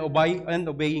 believing, and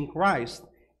obeying Christ.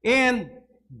 And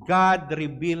God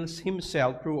reveals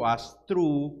Himself through us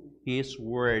through His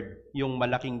Word, yung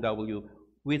malaking W,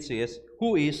 which is,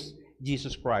 who is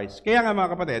Jesus Christ. Kaya nga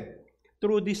mga kapatid,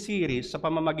 through this series, sa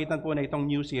pamamagitan po na itong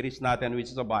new series natin,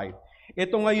 which is Abide,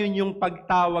 ito ngayon yung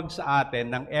pagtawag sa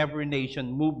atin ng Every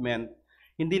Nation Movement.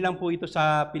 Hindi lang po ito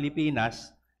sa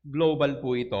Pilipinas, global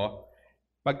po ito.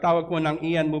 Pagtawag po ng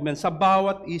Ian Movement sa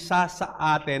bawat isa sa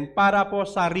atin para po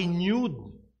sa renewed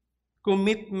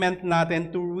commitment natin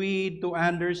to read, to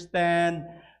understand,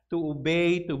 to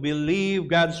obey, to believe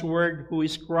God's Word, who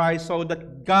is Christ, so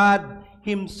that God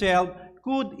Himself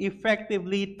could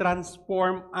effectively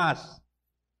transform us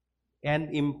and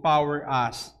empower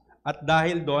us. At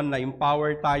dahil doon,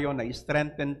 na-empower tayo,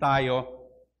 na-strengthen tayo,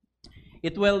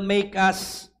 it will make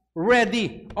us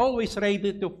ready, always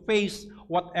ready to face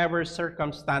whatever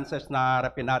circumstances na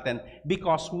harapin natin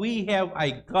because we have a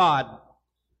God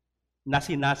na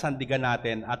sinasandigan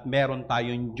natin at meron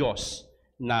tayong Diyos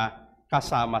na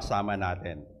kasama-sama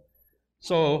natin.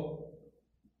 So,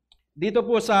 dito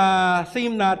po sa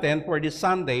theme natin for this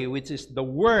Sunday, which is the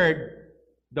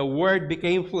Word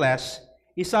became flesh,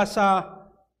 isa sa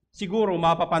siguro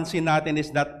mapapansin natin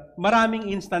is that maraming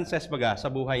instances baga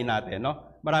sa buhay natin,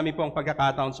 no? Marami pong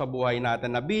pagkakataon sa buhay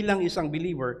natin na bilang isang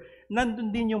believer,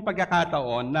 nandun din yung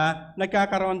pagkakataon na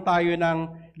nagkakaroon tayo ng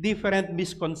different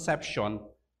misconception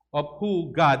of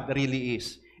who God really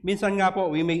is. Minsan nga po,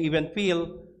 we may even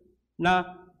feel na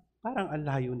parang ang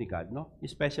layo ni God, no?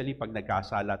 Especially pag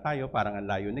nagkasala tayo, parang ang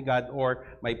layo ni God,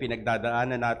 or may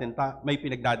pinagdadaanan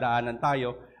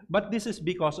tayo. But this is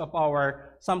because of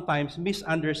our sometimes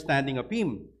misunderstanding of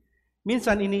Him.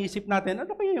 Minsan iniisip natin,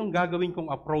 ano kaya yung gagawin kong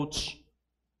approach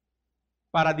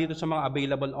para dito sa mga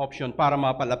available option para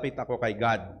mapalapit ako kay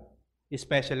God?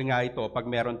 Especially nga ito, pag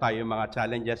meron tayong mga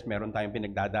challenges, meron tayong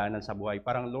pinagdadaanan sa buhay,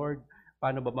 parang, Lord,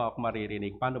 paano ba ako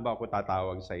maririnig? Paano ba ako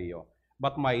tatawag sa iyo?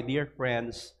 But my dear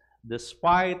friends,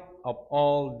 despite of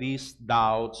all these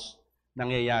doubts,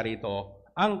 nangyayari ito,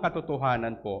 ang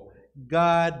katotohanan po,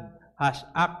 God has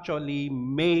actually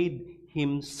made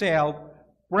Himself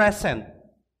present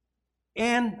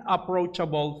and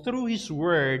approachable through His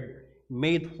Word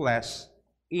made flesh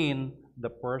in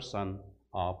the person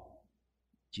of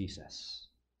Jesus.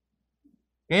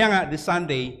 Kaya nga, this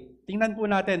Sunday, tingnan po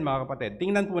natin mga kapatid,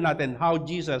 tingnan po natin how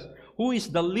Jesus, who is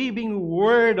the living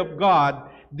Word of God,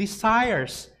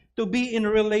 desires to be in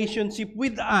relationship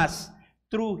with us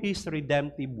through His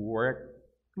redemptive work.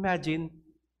 Imagine,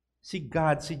 si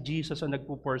God, si Jesus ang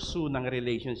nagpupursue ng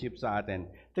relationship sa atin.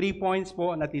 3 points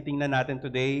po na titingnan natin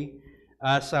today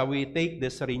as we take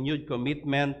this renewed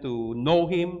commitment to know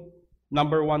Him.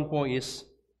 Number 1 po is,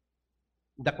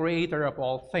 the Creator of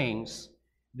all things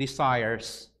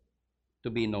desires to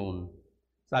be known.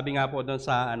 Sabi nga po doon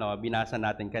sa binasa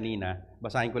natin kanina,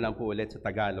 basahin ko lang po ulit sa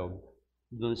Tagalog,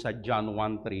 doon sa John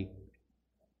 1:3.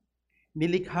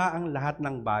 Nilikha ang lahat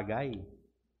ng bagay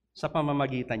sa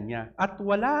pamamagitan niya at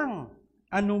walang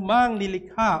anumang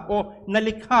nilikha o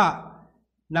nalikha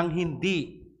ng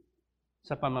hindi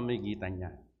sa pamamagitan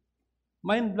niya.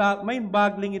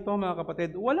 Mind-boggling ito mga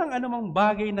kapatid. Walang anumang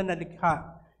bagay na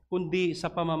nalikha kundi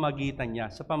sa pamamagitan niya,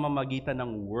 sa pamamagitan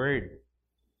ng Word.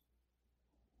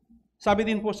 Sabi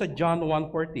din po sa John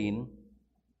 1:14,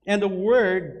 "And the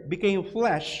Word became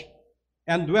flesh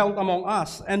and dwelt among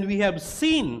us, and we have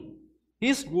seen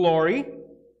His glory,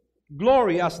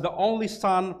 glory as the only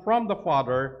Son from the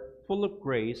Father, full of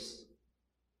grace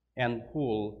and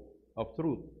full of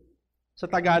truth." Sa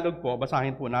Tagalog po,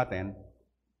 basahin po natin,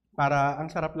 para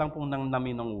ang sarap lang pong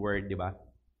namin ng Word, di ba?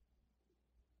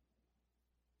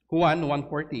 Juan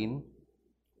 1:14,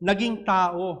 "Naging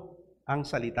tao ang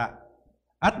salita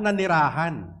at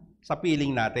nanirahan sa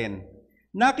piling natin.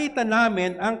 Nakita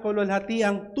namin ang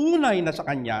kalulhatiang tunay na sa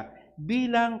Kanya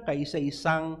bilang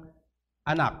kaisa-isang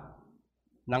anak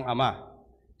ng Ama.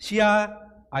 Siya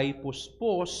ay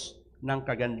puspos ng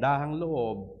kagandahang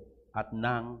loob at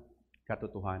ng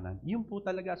katotohanan." Yun po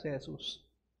talaga si Jesus.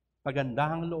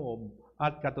 Kagandahang loob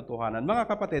at katotohanan. Mga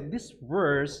kapatid, this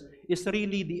verse is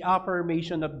really the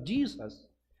affirmation of Jesus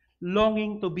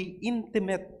longing to be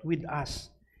intimate with us.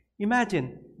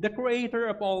 Imagine, the Creator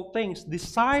of all things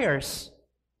desires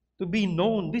to be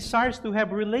known, desires to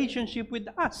have relationship with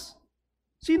us.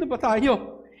 Sino ba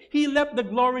tayo? He left the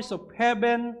glories of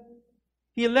heaven.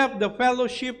 He left the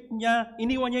fellowship niya.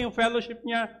 Iniwan niya yung fellowship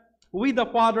niya with the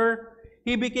Father.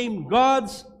 He became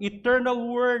God's eternal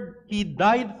Word. He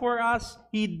died for us.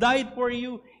 He died for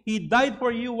you. He died for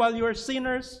you while you are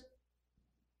sinners.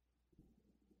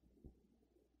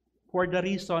 For the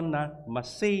reason na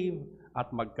ma-save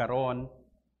at magkaroon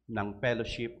ng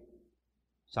fellowship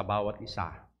sa bawat isa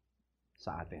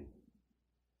sa atin.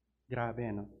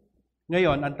 Grabe, no?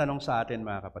 Ngayon, ang tanong sa atin,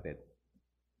 mga kapatid,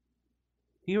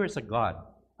 here is a God,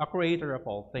 a creator of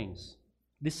all things,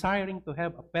 desiring to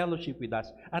have a fellowship with us,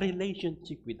 a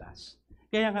relationship with us.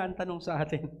 Kaya nga, ang tanong sa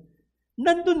atin,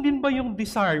 nandun din ba yung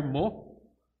desire mo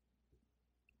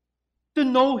to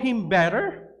know Him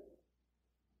better?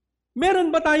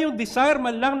 Meron ba tayong desire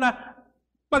man lang na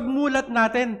pagmulat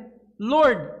natin,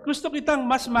 Lord, gusto kitang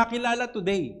mas makilala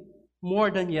today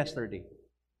more than yesterday.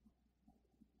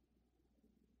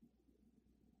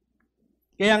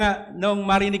 Kaya nga, nung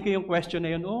marinig ko yung question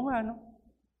na yun, oo nga, no?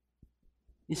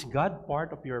 Is God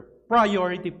part of your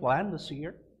priority plan this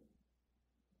year?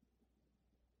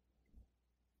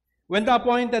 When the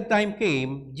appointed time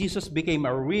came, Jesus became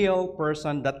a real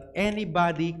person that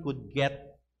anybody could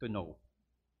get to know.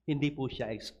 Hindi po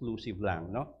siya exclusive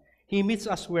lang, no? He meets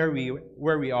us where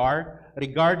we are,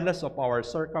 regardless of our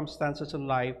circumstances in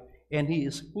life, and He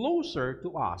is closer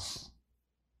to us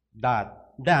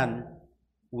than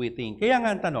we think. Kaya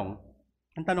nga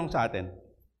ang tanong sa atin,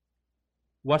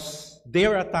 was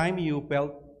there a time you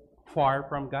felt far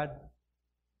from God?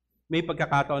 May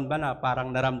pagkakataon ba na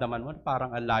parang naramdaman mo,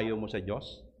 parang ang layo mo sa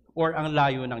Diyos? Or ang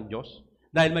layo ng Diyos?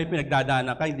 Dahil may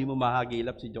pinagdadaanan ka, hindi mo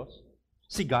mahagilap si Diyos?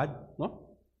 Si God, no?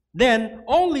 Then,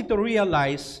 only to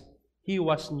realize He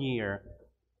was near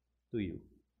to you.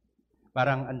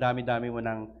 Parang ang dami-dami mo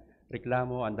ng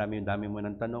reklamo, ang dami-dami mo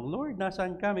ng tanong, Lord,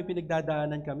 nasaan ka? May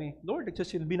pinagdadaanan kami. Lord,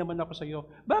 nagsasilbi naman ako sa iyo.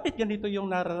 Bakit ganito yung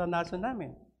nararanasan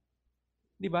namin?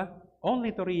 Di ba?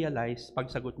 Only to realize,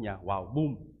 pagsagot niya, wow,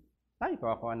 boom. Tayo ko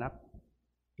ako, anak.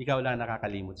 Ikaw lang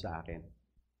nakakalimot sa akin.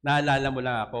 Naalala mo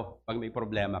lang ako pag may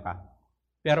problema ka.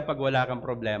 Pero pag wala kang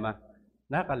problema,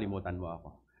 nakalimutan mo ako.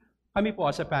 Kami po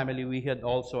as a family, we had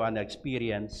also an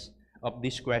experience of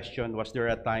this question, was there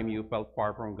a time you felt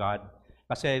far from God?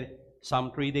 Kasi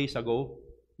some 3 days ago,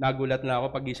 nagulat na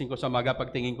ako pagising ko sa maga,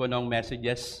 pagtingin ko ng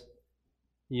messages,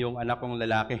 yung anak kong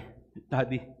lalaki,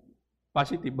 Daddy,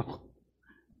 positive ako.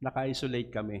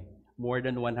 Naka-isolate kami. More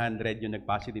than 100 yung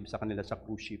nag-positive sa kanila sa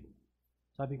cruise ship.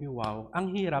 Sabi ko, wow,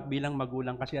 ang hirap bilang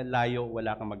magulang kasi ang layo,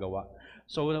 wala kang magawa.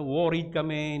 So worried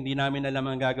kami, hindi namin alam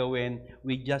ang gagawin.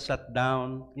 We just sat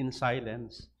down in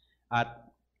silence. At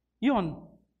yun,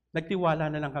 nagtiwala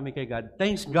na lang kami kay God.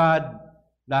 Thanks God,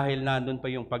 dahil nandun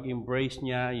pa yung pag-embrace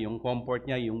niya, yung comfort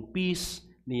niya, yung peace,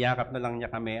 niyakap na lang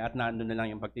niya kami at nandun na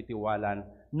lang yung pagtitiwala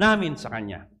namin sa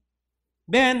Kanya.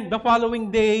 Then, the following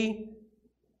day,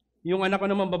 yung anak ko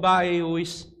naman babae who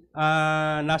is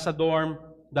nasa dorm,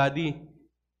 Daddy,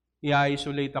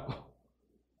 i-isolate ako.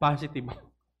 Positive ako.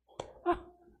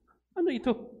 Ano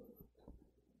ito?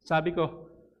 Sabi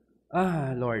ko,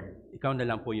 Lord, ikaw na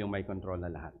lang po yung may control na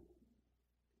lahat.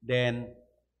 Then,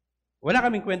 wala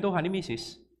kaming kwentuhan ni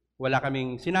Mrs. wala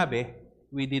kaming sinabi.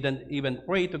 We didn't even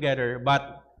pray together,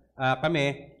 but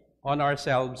kami, on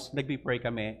ourselves, nagpipray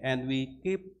kami, and we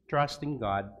keep trusting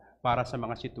God para sa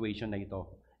mga situation na ito.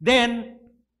 Then,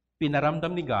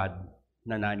 pinaramdam ni God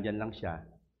na nandyan lang siya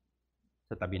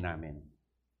sa tabi namin.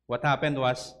 What happened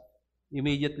was,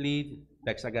 immediately,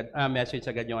 message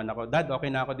agad yung anak ko, Dad,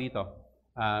 okay na ako dito.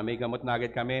 May gamot na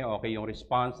agad kami, okay yung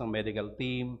response ng medical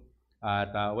team,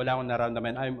 at wala akong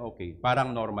naramdaman, I'm okay.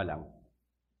 Parang normal lang.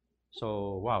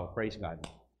 So, wow, praise God.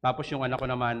 Tapos yung anak ko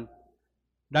naman,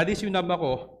 Daddy, sinab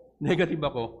ako, negative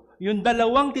ako. Yung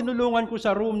dalawang tinulungan ko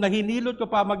sa room na hinilot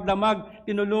ko pa magdamag,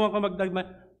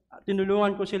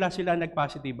 tinulungan ko sila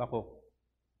nag-positive ako.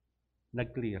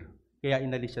 Nag-clear. Kaya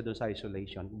inalis siya doon sa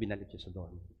isolation, binalik siya sa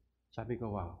doon. Sabi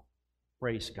ko, wow,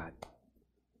 praise God.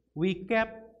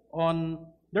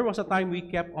 There was a time we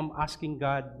kept on asking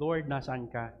God, Lord, nasaan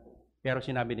ka? Pero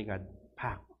sinabi ni God,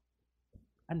 Pak,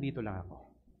 andito lang ako.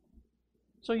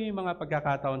 So yung mga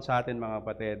pagkakataon sa atin, mga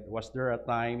kapatid, was there a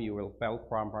time you will felt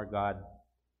from our God?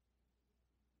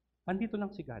 Andito lang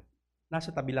si God.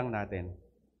 Nasa tabi lang natin.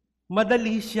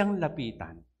 Madali siyang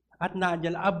lapitan. At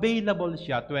nandiyan, available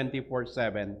siya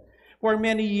 24/7. For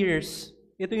many years,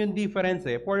 ito yung difference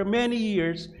for many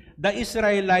years, the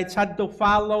Israelites had to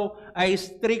follow a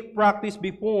strict practice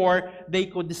before they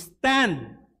could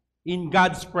stand in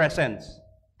God's presence.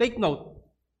 Take note,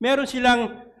 meron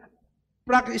silang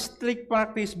strict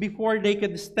practice before they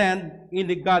could stand in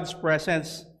the God's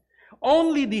presence.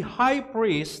 Only the high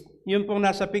priest, yun pong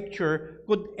nasa picture,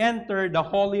 could enter the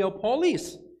Holy of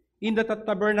Holies in the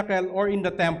tabernacle or in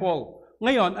the temple.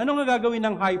 Ngayon, anong gagawin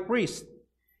ng high priest?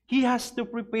 He has to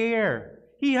prepare.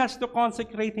 He has to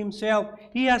consecrate himself.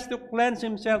 He has to cleanse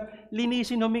himself.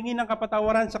 Linisin, humingi ng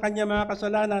kapatawaran sa kanya mga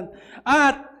kasalanan.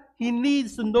 At he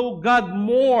needs to know God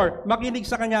more, makinig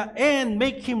sa Kanya, and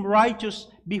make Him righteous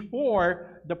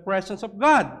before the presence of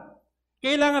God.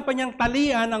 Kailangan pa niyang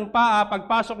talian ang paa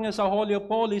pagpasok niya sa Holy of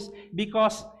Holies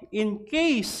because in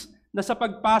case na sa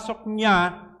pagpasok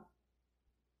niya,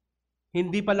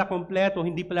 hindi pala kompleto,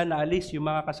 hindi pala naalis yung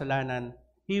mga kasalanan,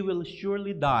 he will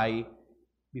surely die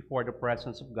before the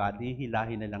presence of God.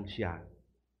 Hihilahin na lang siya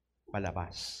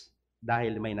palabas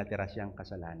dahil may natira siyang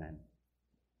kasalanan.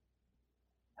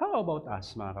 How about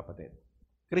us, mga kapatid?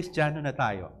 Kristiyano na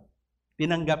tayo.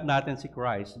 Tinanggap natin si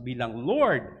Christ bilang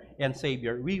Lord and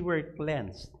Savior. We were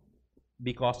cleansed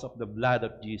because of the blood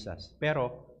of Jesus.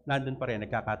 Pero, nandun pa rin,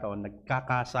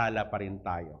 nagkakasala pa rin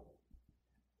tayo.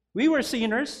 We were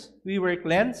sinners. We were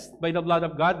cleansed by the blood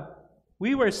of God.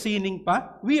 We were sinning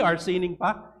pa. We are sinning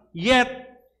pa.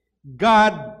 Yet,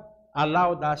 God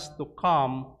allowed us to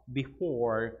come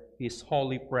before His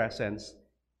holy presence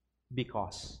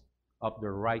because of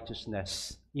the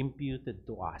righteousness imputed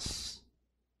to us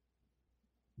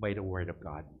by the Word of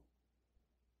God.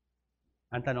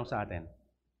 Ang tanong sa atin,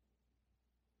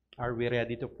 are we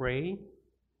ready to pray?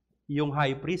 Yung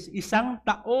high priest, 1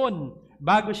 taon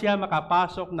bago siya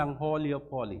makapasok ng Holy of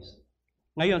Holies.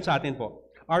 Ngayon sa atin po,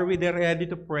 are we ready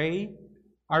to pray?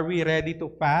 Are we ready to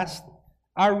fast?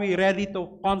 Are we ready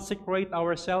to consecrate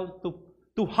ourselves,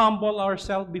 to humble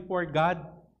ourselves before God?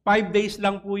 5 days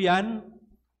lang po yan.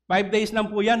 5 days lang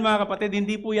po yan, mga kapatid.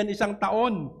 Hindi po yan 1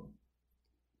 taon.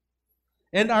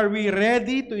 And are we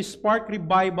ready to spark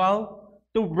revival,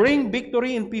 to bring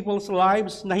victory in people's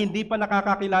lives na hindi pa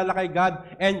nakakakilala kay God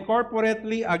and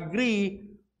corporately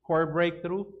agree for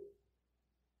breakthrough?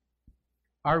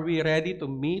 Are we ready to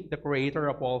meet the Creator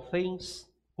of all things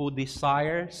who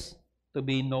desires to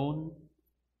be known?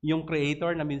 Yung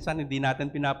Creator na minsan hindi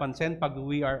natin pinapansin pag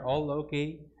we are all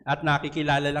okay. At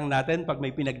nakikilala lang natin pag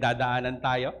may pinagdadaanan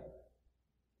tayo.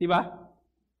 Diba?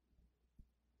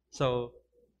 So,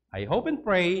 I hope and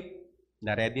pray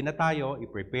na ready na tayo,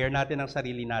 i-prepare natin ang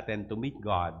sarili natin to meet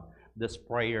God this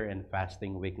prayer and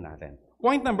fasting week natin.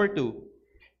 Point number 2,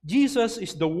 Jesus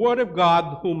is the Word of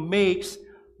God who makes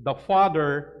the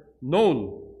Father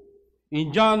known. In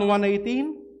John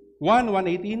 1:18,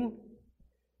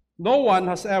 no one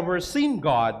has ever seen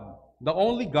God, the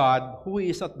only God who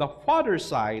is at the Father's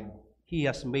side, He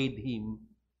has made Him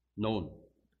known.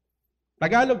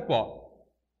 Tagalog po,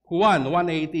 Juan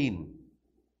 1:18.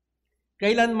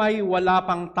 Kailan may wala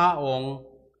pang taong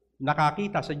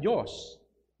nakakita sa Diyos.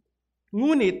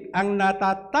 Ngunit ang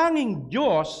natatanging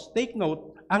Diyos, take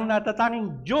note, ang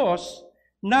natatanging Diyos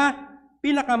na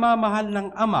pinakamamahal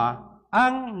ng Ama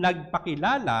ang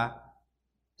nagpakilala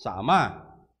sa Ama.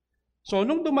 So,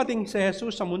 nung dumating si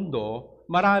Jesus sa mundo,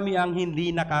 marami ang hindi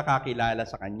nakakakilala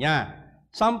sa Kanya.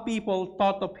 Some people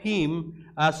thought of Him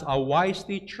as a wise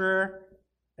teacher,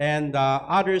 and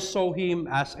others saw Him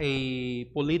as a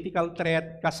political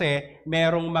threat kasi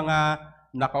merong mga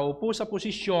nakaupo sa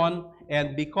posisyon,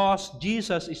 and because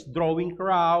Jesus is drawing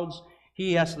crowds,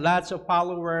 He has lots of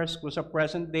followers kung sa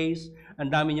present days.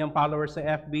 Ang dami niyang followers sa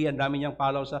FB, ang dami niyang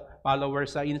followers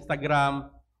sa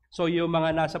Instagram. So yung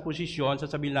mga nasa posisyon,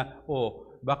 sasabihin na, oh,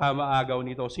 baka maagaw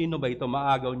nito. Sino ba ito?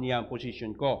 Maagaw niya ang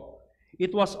posisyon ko.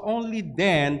 It was only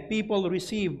then people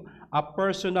received a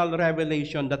personal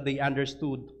revelation that they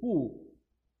understood who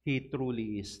He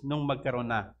truly is. Nung magkaroon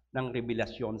na ng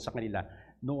revelasyon sa kanila,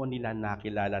 noon nila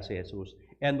nakilala si Jesus.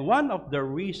 And one of the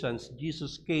reasons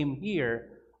Jesus came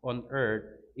here on earth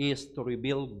is to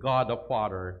reveal God the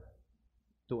Father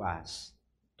to us,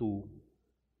 to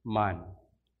man.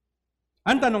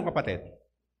 Ang tanong, kapatid,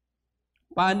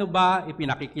 paano ba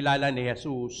ipinakikilala ni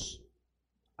Jesus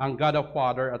ang God the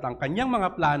Father at ang kanyang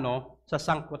mga plano sa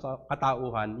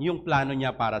sangkatauhan, yung plano niya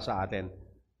para sa atin?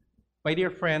 My dear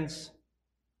friends,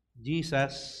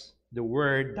 Jesus, the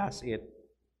Word, does it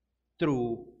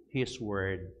through His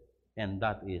Word, and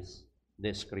that is the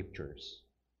Scriptures.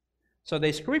 So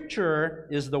the Scripture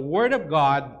is the Word of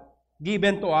God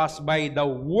given to us by the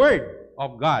Word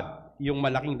of God, yung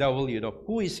malaking W,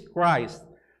 who is Christ,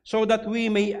 so that we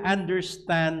may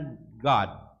understand God.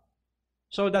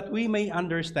 So that we may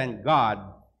understand God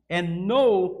and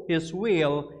know His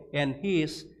will and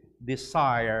His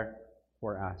desire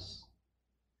for us.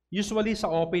 Usually sa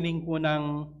opening po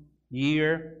ng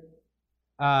year,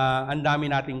 ang dami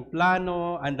nating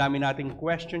plano, ang dami nating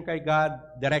question kay God,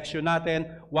 direction natin,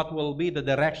 what will be the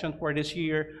direction for this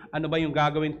year, ano ba yung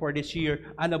gagawin for this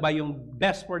year, ano ba yung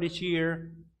best for this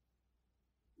year.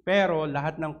 Pero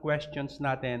lahat ng questions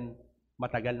natin,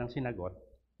 matagal ng sinagot,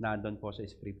 nandun po sa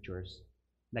Scriptures.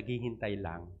 Naghihintay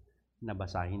lang na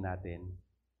basahin natin,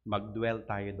 mag-dwell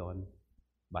tayo doon,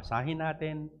 basahin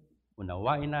natin,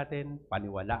 unawain natin,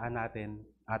 paniwalaan natin,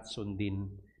 at sundin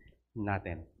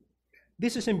natin.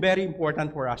 This is very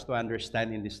important for us to understand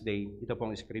in this day. Ito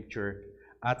pong Scripture.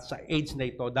 At sa age na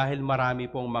ito, dahil marami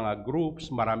pong mga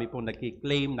groups, marami pong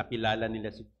nagkiklaim, nakilala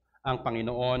nila ang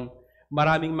Panginoon,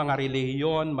 maraming mga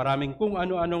relihiyon, maraming kung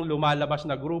ano-anong lumalabas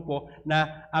na grupo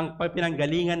na ang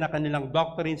pinanggalingan na kanilang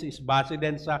doctrines is base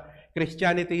din sa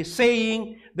Christianity,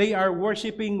 saying they are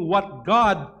worshiping what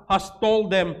God has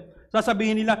told them.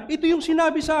 Sasabihin nila, ito yung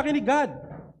sinabi sa akin ni God.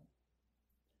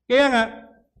 Kaya nga,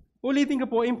 ulitin ko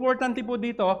po, importante po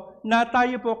dito na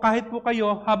tayo po, kahit po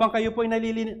kayo, habang kayo po ay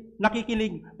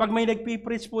nakikinig, pag may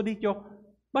nagpipreach po dito,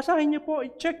 basahin niyo po,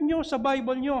 i-check niyo sa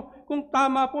Bible niyo kung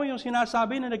tama po yung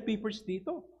sinasabi na nagpipreach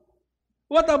dito.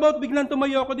 What about biglang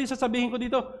tumayo ako dito, sasabihin ko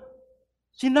dito,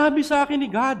 sinabi sa akin ni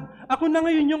God, ako na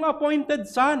ngayon yung appointed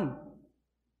son.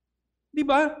 Di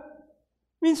ba?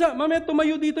 Minsan, mamaya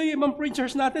tumayo dito yung ibang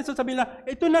preachers natin, sasabihin na,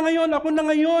 ito na ngayon, ako na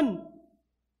ngayon.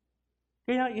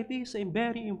 Kaya it is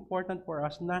very important for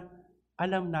us na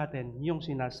alam natin yung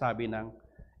sinasabi ng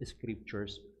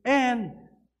Scriptures. And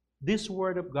this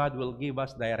Word of God will give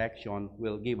us direction,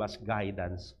 will give us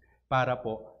guidance para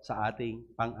po sa ating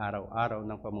pang-araw-araw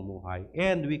ng pamumuhay.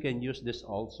 And we can use this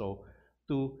also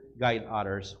to guide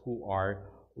others who are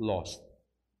lost.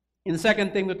 In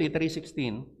 2 Timothy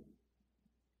 3:16,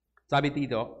 sabi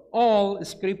dito, all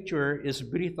Scripture is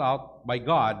breathed out by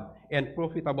God and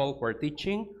profitable for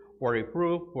teaching, for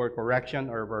reproof, for correction,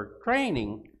 or for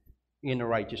training in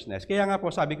righteousness. Kaya nga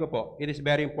po, sabi ko po, it is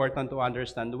very important to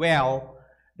understand well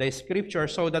the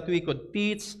Scripture so that we could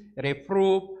teach,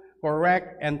 reprove,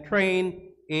 correct, and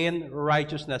train in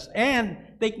righteousness.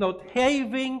 And take note,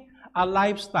 having a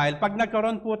lifestyle, pag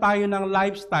nagkaroon po tayo ng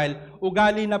lifestyle,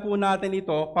 ugali na po natin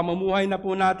ito, pamumuhay na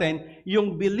po natin,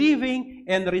 yung believing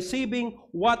and receiving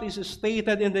what is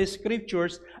stated in the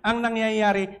Scriptures, ang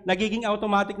nangyayari, nagiging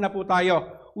automatic na po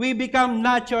tayo. We become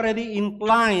naturally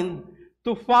inclined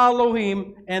to follow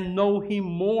Him and know Him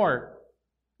more.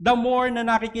 The more na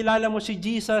nakikilala mo si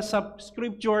Jesus sa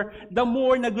Scripture, the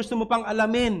more na gusto mo pang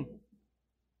alamin.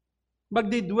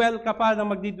 Magdidwell ka pa na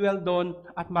magdidwell doon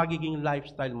at magiging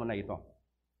lifestyle mo na ito.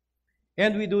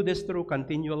 And we do this through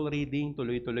continual reading,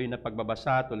 tuloy-tuloy na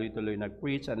pagbabasa, tuloy-tuloy na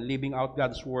preach, and living out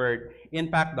God's Word.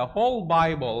 In fact, the whole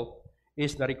Bible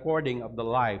is the recording of the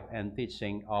life and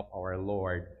teaching of our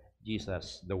Lord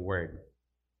Jesus, the Word.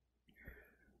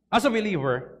 As a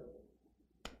believer,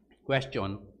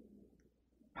 question,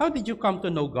 how did you come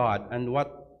to know God and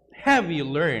what have you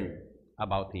learned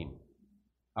about Him?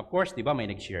 Of course, di ba,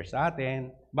 may nag-share sa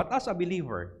atin. But as a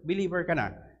believer ka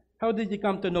na, how did you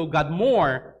come to know God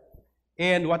more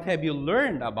and what have you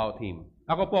learned about Him?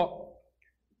 Ako po,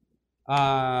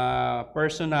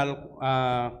 personal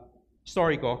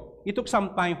story ko, it took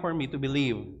some time for me to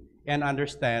believe and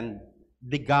understand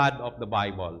the God of the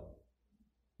Bible,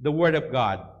 the Word of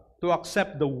God, to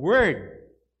accept the Word,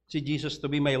 si Jesus, to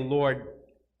be my Lord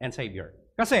and Savior.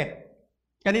 Kasi,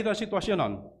 ganito ang sitwasyon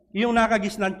nun. Yung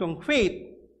nakagisnan kong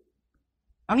faith,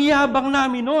 ang yabang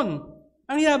namin nun.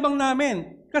 Ang yabang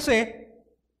namin. Kasi,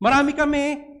 marami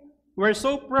kami, we're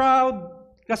so proud,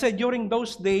 kasi during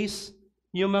those days,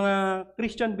 yung mga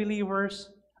Christian believers,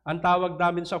 ang tawag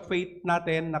namin sa faith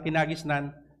natin na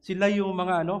kinagisnan, sila yung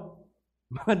mga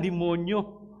mga demonyo,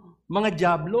 mga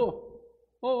diablo.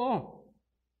 Oo.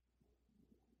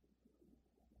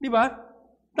 Di ba?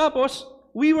 Tapos,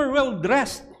 we were well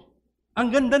dressed.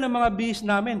 Ang ganda ng mga bihis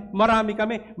namin. Marami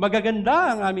kami.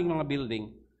 Magaganda ang aming mga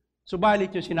building.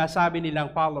 Subalit yung sinasabi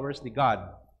nilang followers ni God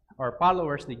or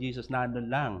followers ni Jesus na andun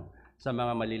lang sa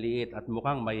mga maliliit at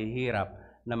mukhang mahihirap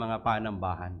na mga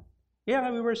panambahan. Kaya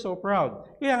nga we were so proud.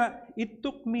 Kaya nga, it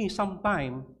took me some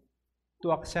time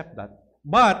to accept that.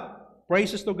 But,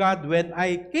 praises to God, when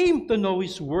I came to know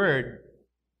His Word,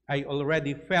 I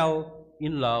already fell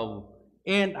in love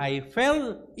and I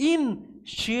fell in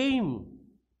shame.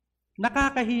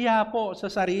 Nakakahiya po sa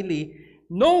sarili,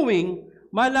 knowing,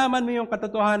 malaman mo yung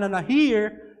katotohanan na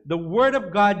here, the Word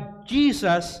of God,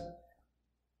 Jesus,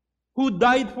 who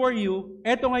died for you,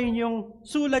 ito ngayon yung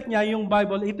sulat niya, yung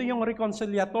Bible, ito yung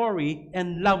reconciliatory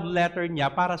and love letter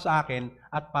niya para sa akin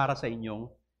at para sa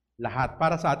inyong lahat,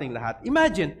 para sa ating lahat.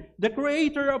 Imagine, the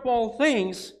Creator of all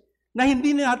things, na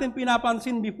hindi natin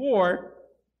pinapansin before,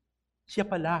 siya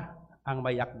pala ang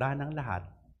may akda ng lahat.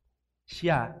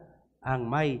 Siya ang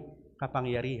may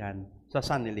kapangyarihan sa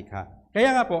sanlilikha.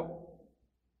 Kaya nga po,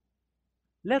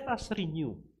 let us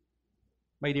renew,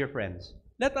 my dear friends,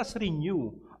 let us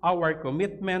renew our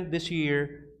commitment this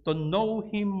year to know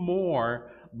Him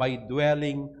more by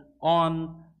dwelling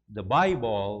on the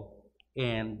Bible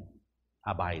and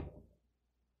abide.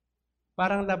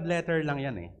 Parang love letter lang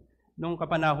yan eh. Nung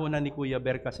kapanahonan ni Kuya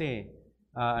Ber kasi,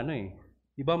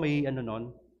 di ba may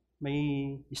may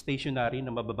stationery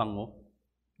na mababango,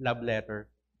 love letter.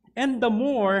 And the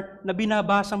more na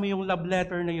binabasa mo yung love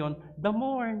letter na yon, the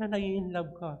more na nai-inlove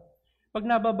ka. Pag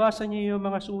nababasa niyo yung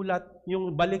mga sulat,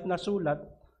 yung balik na sulat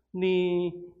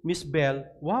ni Miss Bell,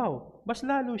 wow, mas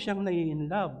lalo siyang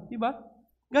nai-inlove, di ba?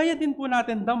 Gaya din po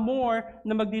natin, the more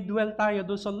na magdidwell tayo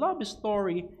doon sa love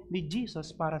story ni Jesus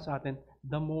para sa atin,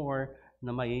 the more na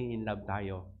mai-inlove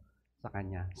tayo sa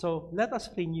Kanya. So, let us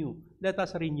renew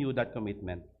that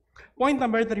commitment. Point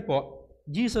number 3 po,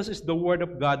 Jesus is the Word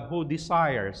of God who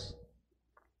desires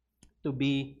to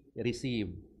be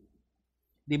received.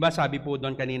 Di ba sabi po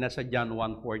doon kanina sa John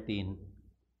 1:14,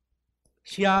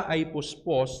 siya ay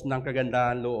puspos ng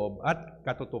kagandahan loob at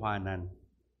katotohanan.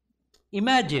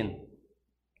 Imagine,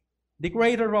 the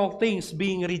Creator of all things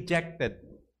being rejected.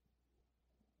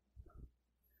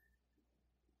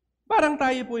 Parang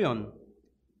tayo po yun.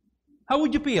 How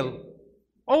would you feel?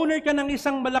 Owner ka ng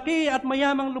isang malaki at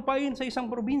mayamang lupain sa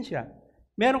isang probinsya.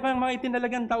 Meron kang mga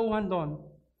itinalagang tauhan doon.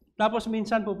 Tapos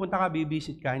minsan pupunta ka,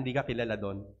 bibisit ka, hindi ka kilala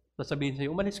doon. Sasabihin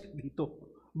sa'yo, umalis ka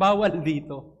dito. Bawal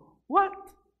dito. What?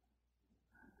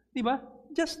 Diba?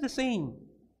 Just the same.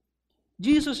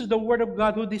 Jesus is the Word of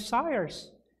God who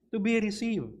desires to be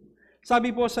received.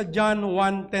 Sabi po sa John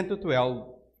 1:10-12,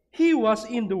 He was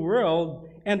in the world,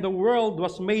 and the world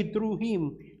was made through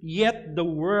Him, yet the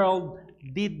world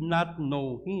did not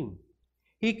know Him.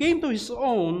 He came to His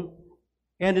own,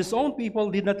 and His own people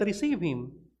did not receive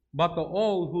Him. But to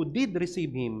all who did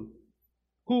receive Him,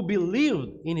 who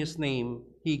believed in His name,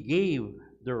 He gave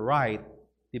the right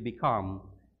to become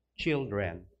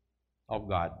children of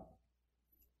God.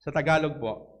 Sa Tagalog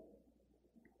po,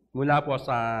 mula po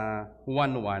sa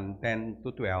 1:10-12,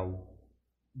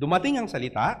 dumating ang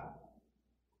salita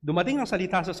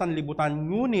sa sanlibutan,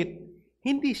 ngunit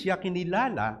hindi siya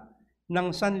kinilala ng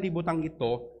sanlibutan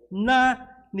ito na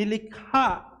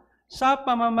nilikha sa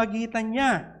pamamagitan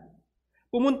niya.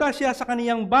 Pumunta siya sa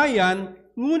kaniyang bayan,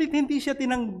 ngunit hindi siya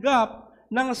tinanggap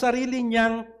ng sarili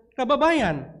niyang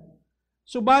kababayan.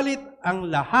 Subalit ang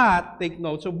lahat, take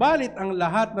note, subalit ang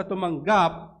lahat na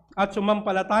tumanggap at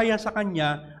sumampalataya sa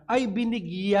Kanya ay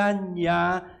binigyan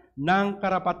niya ng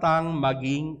karapatang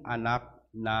maging anak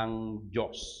ng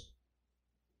Diyos.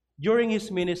 During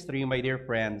His ministry, my dear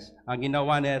friends, ang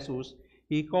ginawa ni Jesus,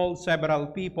 He called several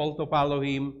people to follow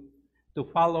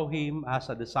Him as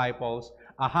a disciples.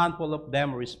 A handful of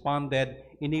them responded,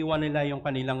 iniwan nila yung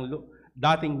kanilang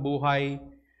dating buhay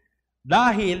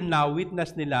dahil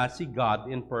na-witness nila si God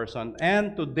in person.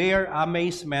 And to their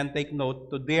amazement, take note,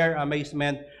 to their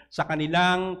amazement, sa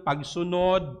kanilang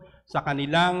pagsunod, sa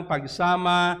kanilang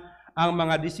pagsama, ang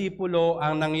mga disipulo,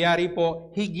 ang nangyari po,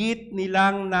 higit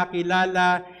nilang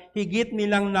nakilala, higit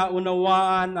nilang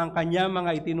naunawaan ang kanyang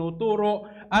mga itinuturo,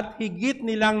 at higit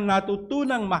nilang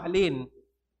natutunang mahalin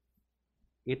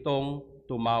itong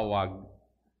tumawag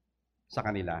sa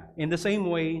kanila. In the same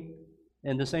way,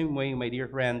 my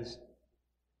dear friends,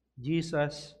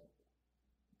 Jesus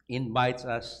invites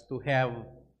us to have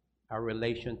a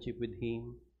relationship with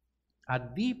Him, a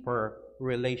deeper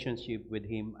relationship with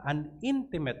Him, an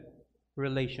intimate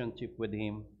relationship with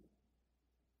Him.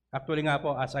 Actually nga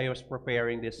po, as I was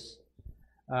preparing this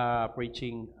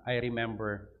preaching, I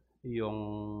remember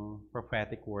yung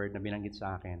prophetic word na binanggit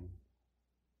sa akin.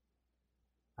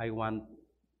 I want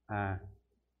a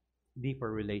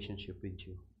deeper relationship with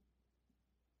you.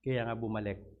 Kaya nga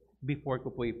bumalik. Before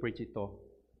ko po i-preach ito,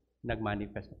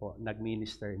 nag-manifest po,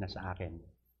 nag-minister na sa akin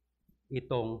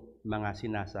itong mga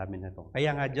sinasabi na ito.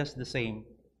 Kaya nga, just the same,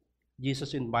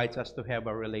 Jesus invites us to have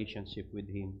a relationship with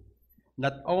Him.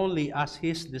 Not only as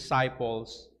His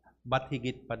disciples, but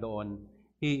higit pa doon,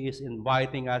 He is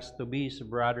inviting us to be His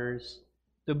brothers,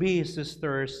 to be His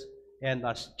sisters, and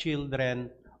as children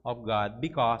of God.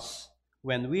 Because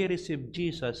when we receive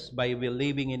Jesus by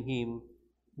believing in Him,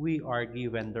 we are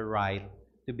given the right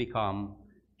to become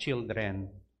children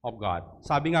of God.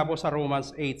 Sabi nga po sa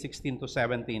Romans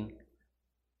 8:16-17,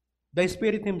 the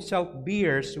Spirit Himself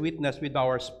bears witness with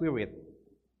our spirit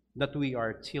that we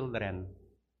are children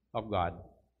of God.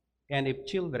 And if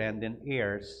children, then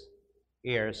heirs,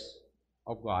 heirs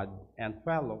of God, and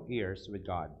fellow heirs with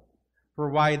God,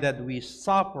 provided we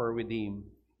suffer with Him,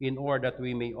 in order that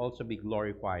we may also be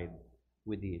glorified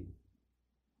with Him.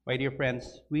 My dear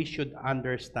friends, we should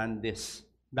understand this.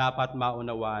 Dapat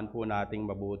maunawaan po nating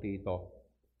mabuti ito.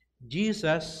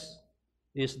 Jesus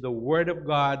is the Word of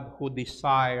God who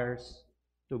desires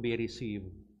to be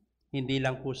received. Hindi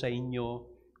lang po sa inyo,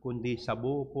 kundi sa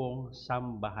buo pong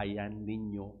sambahayan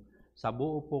ninyo, sa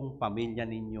buo pong pamilya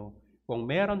ninyo. Kung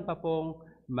meron pa pong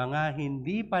mga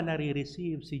hindi pa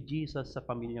nare-receive si Jesus sa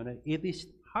pamilya nyo, it is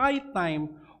high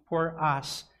time for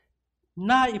us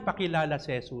na ipakilala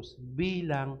si Jesus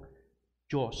bilang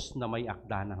Diyos na may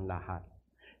akda ng lahat.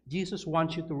 Jesus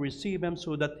wants you to receive Him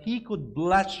so that He could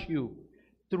bless you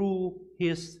through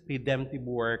His redemptive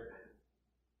work.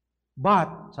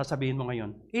 But, sasabihin mo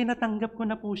ngayon, natanggap ko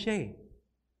na po siya .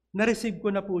 Na-receive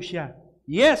ko na po siya.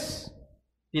 Yes,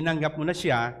 tinanggap mo na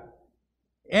siya.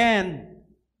 And,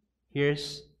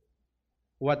 here's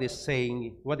what is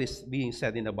being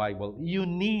said in the Bible. You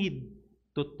need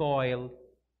to toil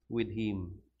with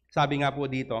Him. Sabi nga po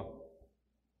dito,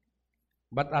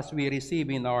 but as we receive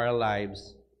in our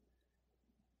lives,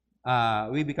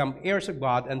 we become heirs of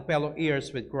God and fellow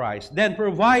heirs with Christ. Then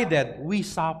provided we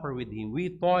suffer with Him,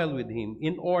 we toil with Him,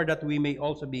 in order that we may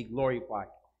also be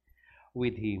glorified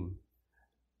with Him.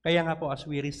 Kaya nga po, as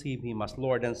we receive Him as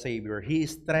Lord and Savior, He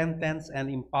strengthens and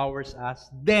empowers us.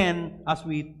 Then, as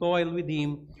we toil with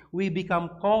Him, we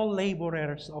become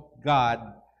co-laborers of God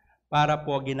para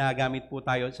po ginagamit po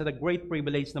tayo sa the great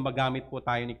privilege na magamit po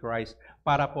tayo ni Christ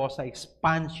para po sa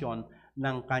expansion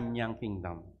ng Kanyang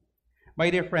kingdom.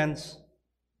 My dear friends,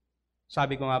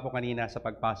 sabi ko nga po kanina sa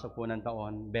pagpasok po ng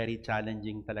taon, very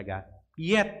challenging talaga.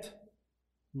 Yet,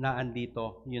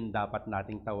 naandito yung dapat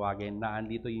nating tawagin,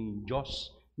 naandito yung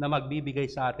Diyos na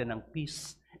magbibigay sa atin ng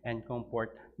peace and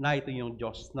comfort, na ito yung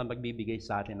Diyos na magbibigay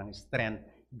sa atin ng strength,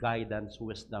 guidance,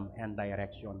 wisdom, and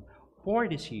direction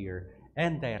for this year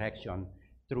and direction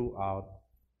throughout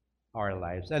our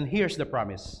lives. And here's the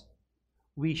promise.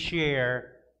 We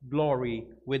share glory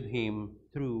with Him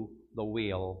through the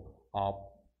will of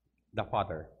the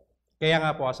Father. Kaya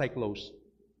nga po, as I close,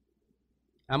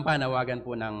 ang panawagan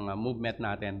po ng movement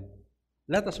natin,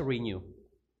 let us renew.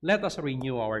 Let us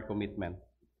renew our commitment.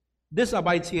 This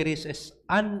Abide series is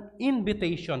an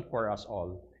invitation for us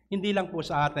all. Hindi lang po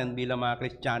sa atin bilang mga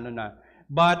Kristiyano na,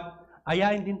 but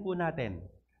ayain din po natin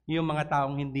yung mga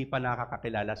taong hindi pa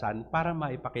nakakakilala sa atin para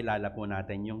maipakilala po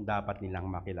natin yung dapat nilang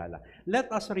makilala.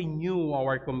 Let us renew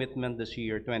our commitment this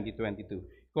year, 2022.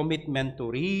 Commitment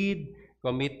to read,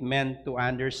 commitment to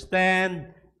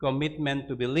understand,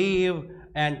 commitment to believe,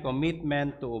 and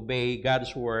commitment to obey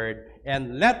God's Word.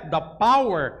 And let the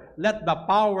power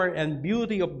and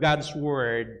beauty of God's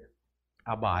Word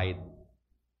abide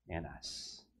in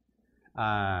us.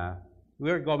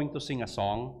 We're going to sing a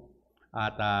song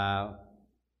at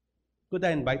could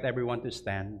I invite everyone to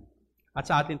stand? At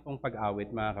sa atin pong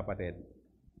pag-awit, mga kapatid,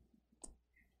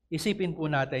 isipin po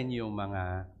natin yung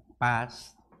mga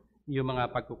past, yung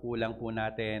mga pagkukulang po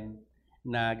natin,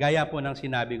 na gaya po ng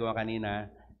sinabi ko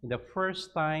kanina, the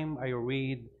first time I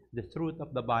read the truth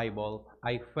of the Bible,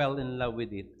 I fell in love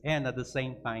with it. And at the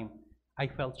same time, I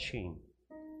felt shame.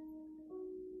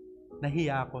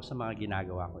 Nahiya ako sa mga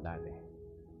ginagawa ko dati.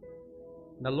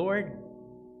 The Lord,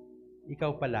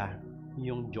 Ikaw pala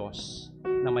yung Diyos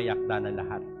na may akda na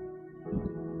lahat.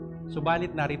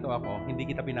 Subalit narito ako, hindi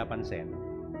kita pinapansin.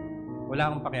 Wala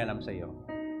akong pakialam sa iyo.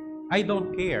 I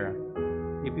don't care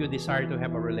if you desire to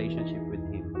have a relationship with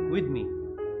Him, with me.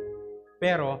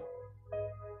 Pero,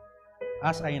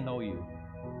 as I know you,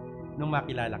 nung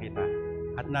makilala kita,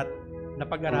 at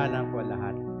napag-aralan ko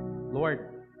lahat,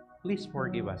 Lord, please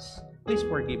forgive us. Please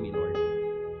forgive me, Lord.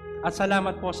 At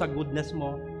salamat po sa goodness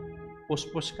mo,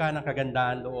 puspos ka ng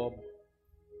kagandaan loob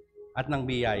at ng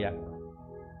biyaya.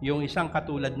 Yung isang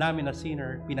katulad namin na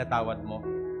sinner, pinatawad mo.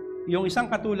 Yung isang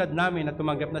katulad namin na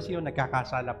tumanggap na siyo,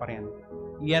 nagkakasala pa rin.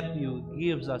 Yet you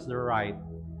gives us the right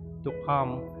to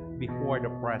come before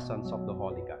the presence of the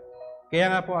Holy God.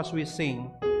 Kaya nga po as we sing,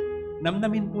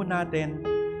 namnamin po natin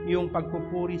yung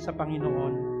pagpupuri sa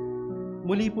Panginoon.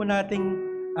 Muli po nating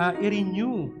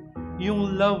i-renew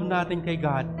yung love natin kay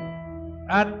God.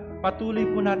 At patuloy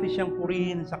po natin siyang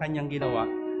purihin sa kanyang ginawa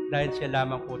dahil siya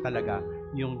lamang po talaga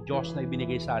yung Diyos na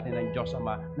ibinigay sa atin ng Diyos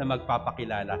Ama na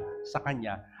magpapakilala sa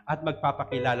Kanya at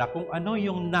magpapakilala kung ano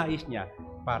yung nais niya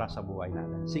para sa buhay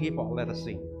natin. Sige po, let us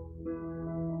sing.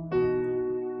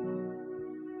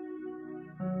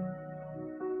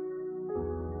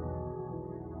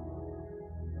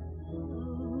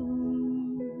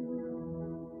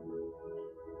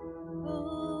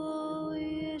 Oh,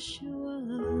 Yeshua,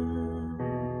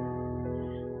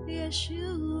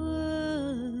 Yeshua,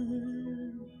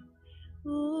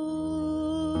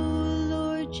 oh,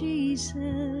 Lord Jesus,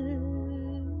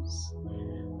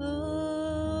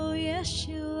 oh,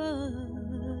 Yeshua,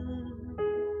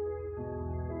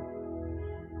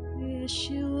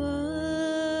 Yeshua,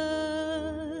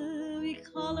 we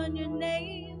call on your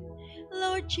name,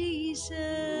 Lord Jesus.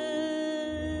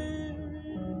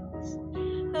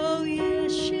 Oh,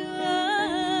 Yeshua,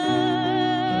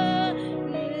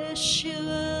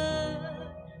 Yeshua,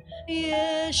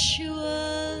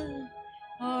 Yeshua,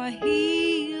 our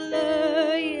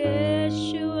healer,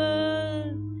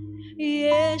 Yeshua,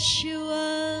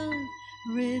 Yeshua,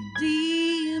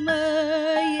 Redeemer,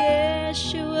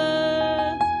 Yeshua,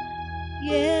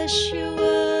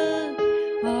 Yeshua,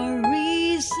 our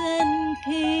risen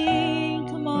King.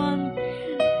 Come on,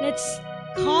 let's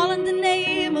call on the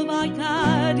name of our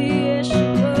God,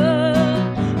 Yeshua,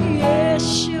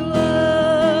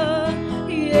 Yeshua,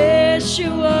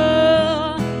 Yeshua,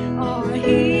 our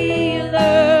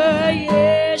healer,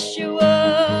 Yeshua,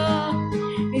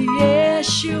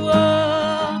 Yeshua,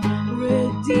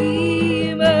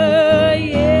 Redeemer,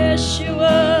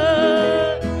 Yeshua,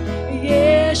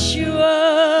 Yeshua,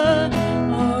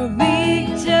 our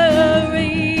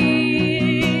victory.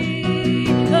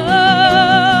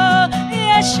 Oh,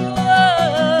 Yeshua,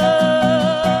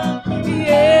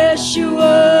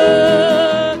 Yeshua,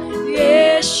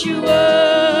 Yeshua,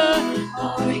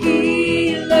 our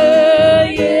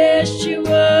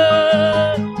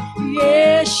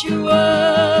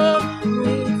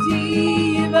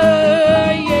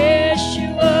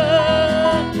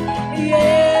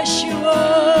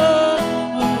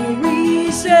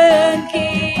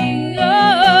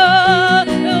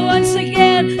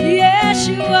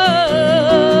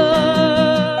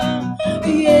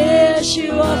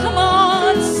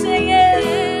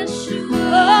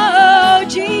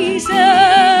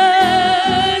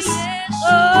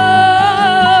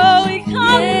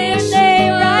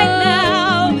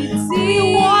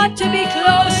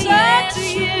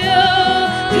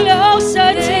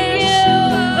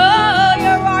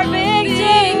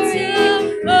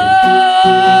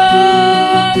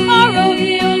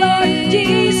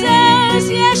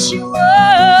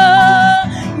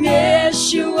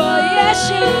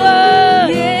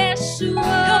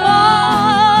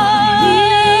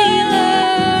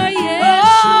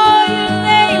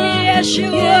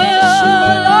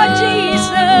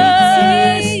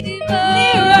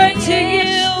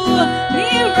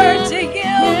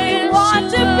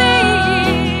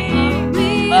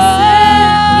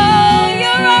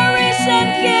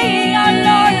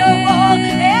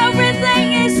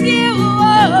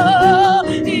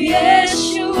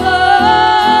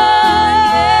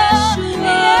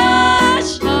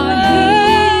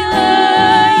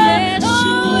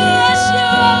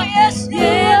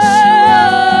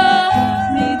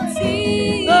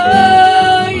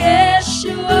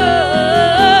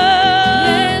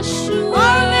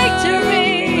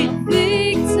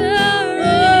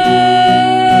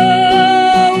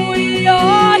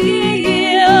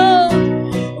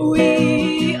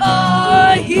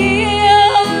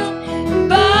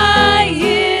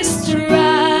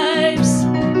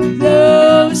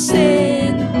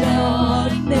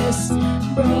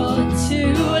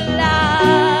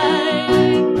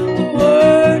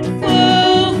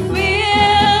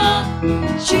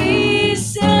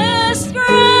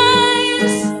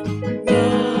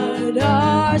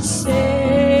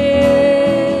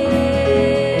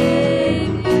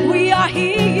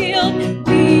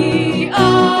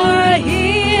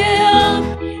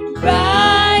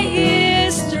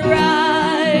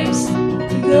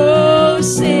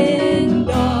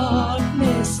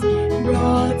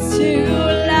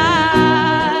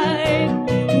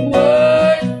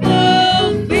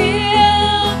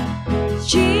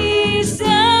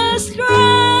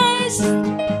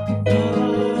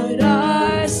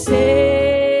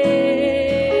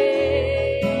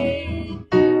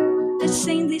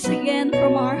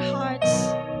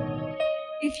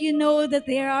if you know that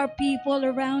there are people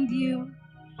around you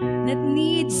that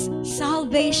needs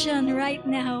salvation right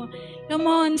now, come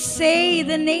on, say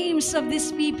the names of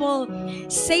these people.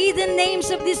 Say the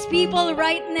names of these people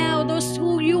right now, those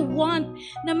who you want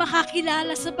na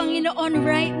makakilala sa Panginoon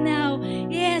right now.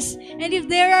 Yes, and if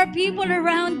there are people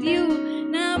around you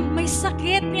na may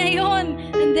sakit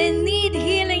ngayon and they need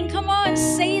healing, come on,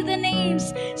 say the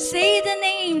names. Say the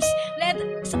names.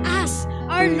 Let's ask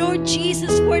our Lord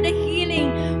Jesus for the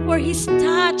healing, for His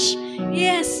touch.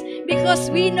 Yes, because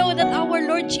we know that our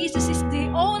Lord Jesus is the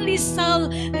only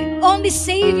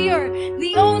Savior,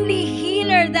 the only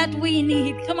healer that we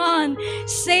need. Come on,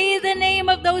 say the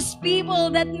name of those people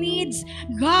that needs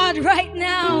God right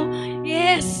now.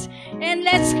 Yes, and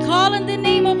let's call on the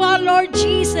name of our Lord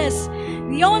Jesus,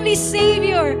 the only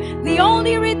Savior, the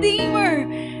only Redeemer,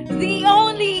 the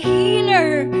only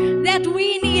healer that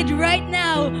we need right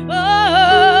now.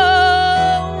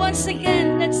 Oh, once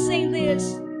again, let's sing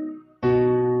this.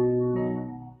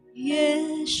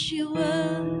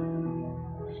 Yeshua,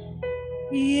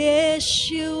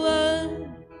 Yeshua,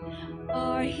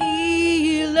 our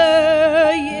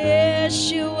healer.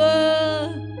 Yeshua,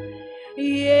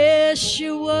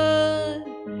 Yeshua,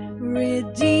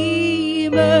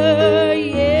 Redeemer.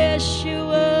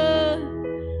 Yeshua,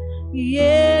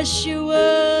 Yeshua,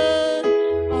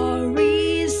 our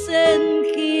risen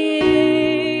King.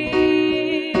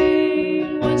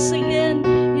 Once again,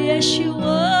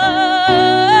 Yeshua,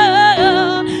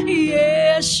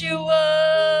 Yeshua,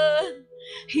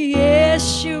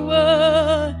 Yeshua,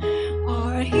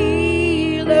 our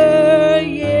healer.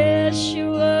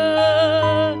 Yeshua,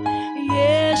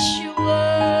 Yeshua,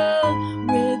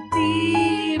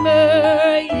 Redeemer.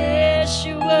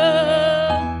 Yeshua,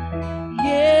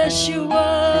 Yeshua,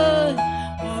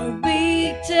 our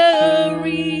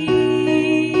victory.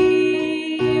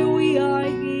 We are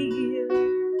healed.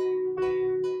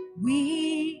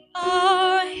 We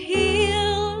are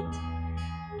healed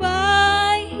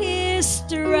by His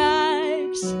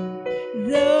stripes.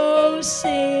 Those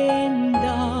in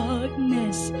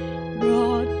darkness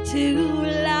brought to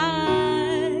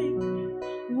light.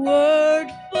 Word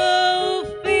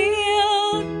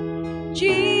fulfilled,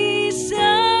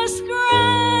 Jesus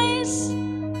Christ,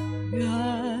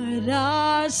 God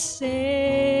our Savior.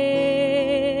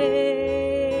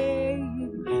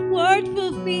 Word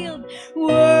fulfilled,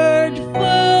 word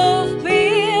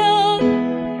fulfilled,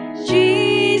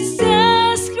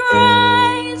 Jesus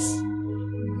Christ,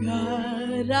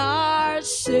 God our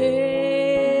Savior.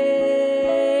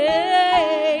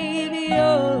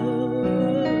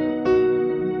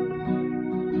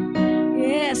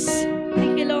 Yes,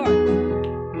 thank you, Lord.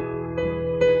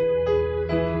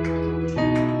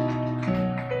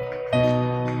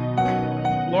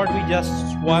 Lord, we just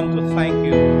want to thank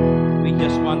you. We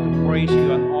just want to praise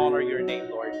you and honor your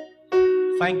name, Lord.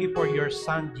 Thank you for your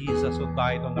Son, Jesus, who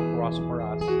died on the cross for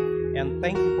us. And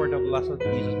thank you for the blood of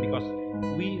Jesus, because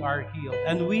we are healed.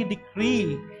 And we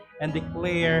decree and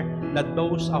declare that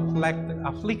those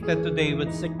afflicted today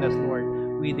with sickness, Lord,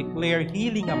 we declare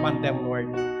healing upon them,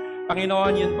 Lord.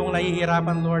 Panginoon, yun pong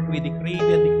nahihirapan, Lord, we decree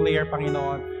and declare,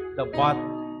 Panginoon,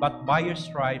 but by your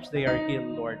stripes they are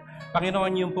healed, Lord.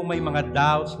 Panginoon, yung pong may mga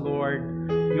doubts, Lord,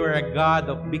 you are a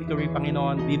God of victory,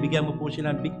 Panginoon. Bibigyan mo po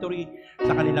sila ng victory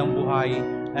sa kanilang buhay.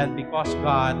 And because,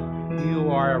 God,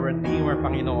 you are a Redeemer,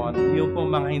 Panginoon, yung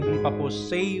pong mga hindi pa po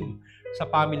saved sa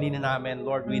family na namin,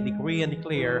 Lord, we decree and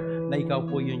declare na ikaw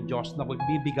po yung Diyos na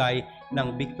magbibigay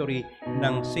ng victory,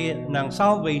 ng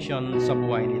salvation sa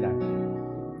buhay nila.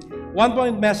 One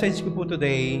point message ko po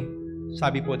today,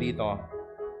 sabi po dito,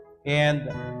 and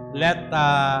let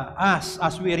us,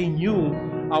 as we renew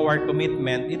our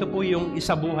commitment, ito po yung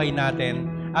isabuhay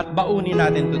natin at baunin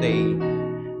natin today.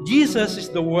 Jesus is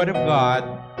the Word of God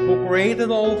who created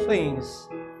all things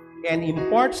and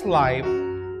imparts life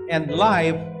and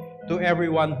life to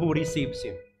everyone who receives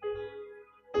Him.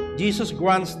 Jesus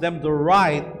grants them the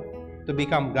right to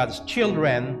become God's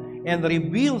children and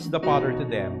reveals the Father to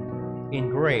them in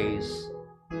grace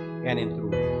and in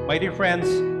truth. My dear friends,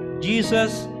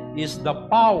 Jesus is the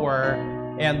power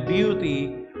and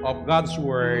beauty of God's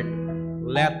Word.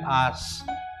 Let us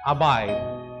abide.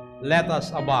 Let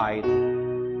us abide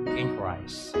in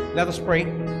Christ. Let us pray.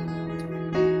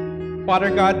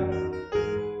 Father God,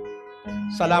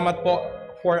 salamat po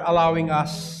for allowing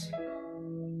us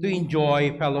to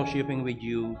enjoy fellowshipping with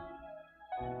you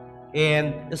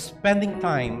and spending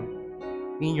time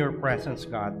in your presence,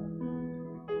 God.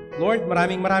 Lord,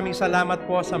 maraming salamat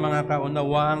po sa mga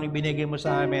kaunawaang ibinigay mo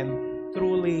sa amin.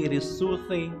 Truly, it is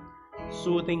soothing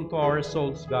to our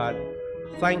souls, God.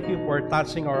 Thank you for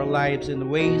touching our lives in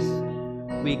ways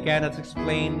we cannot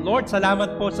explain. Lord,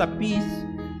 salamat po sa peace.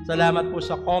 Salamat po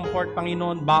sa comfort,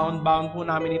 Panginoon. Baon-baon po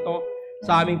namin ito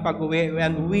sa aming pag-uwi.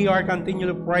 And we are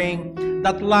continually praying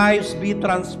that lives be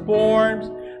transformed,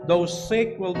 those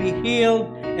sick will be healed,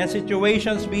 and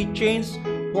situations be changed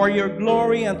for your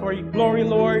glory and for your glory,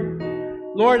 Lord.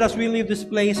 Lord, as we leave this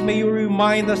place, may you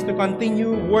remind us to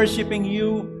continue worshiping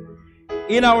you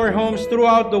in our homes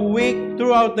throughout the week,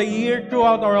 throughout the year,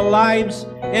 throughout our lives.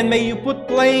 And may you put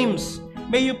flames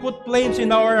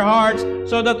in our hearts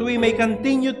so that we may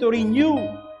continue to renew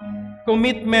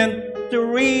commitment to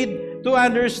read, to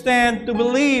understand, to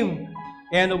believe,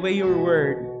 and obey your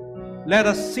word. Let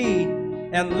us see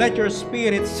and let your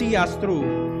Spirit see us through.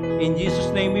 In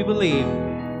Jesus' name we believe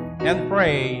and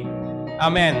pray.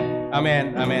 Amen.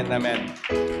 Amen. Amen. Amen.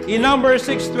 In Numbers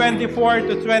 6:24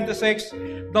 to 26,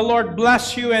 the Lord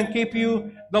bless you and keep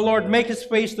you. The Lord make his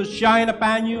face to shine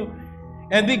upon you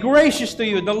and be gracious to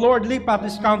you. The Lord lift up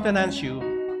his countenance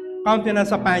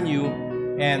upon you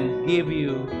and give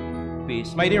you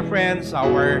peace. My dear friends,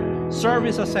 our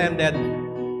service has ended.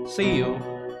 See you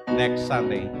next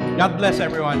Sunday. God bless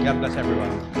everyone. God bless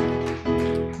everyone.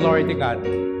 Glory to God.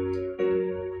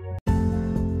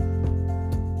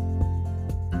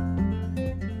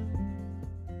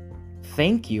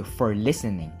 Thank you for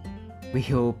listening. We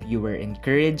hope you were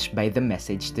encouraged by the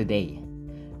message today.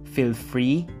 Feel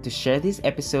free to share this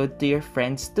episode to your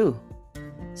friends too.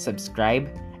 Subscribe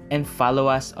and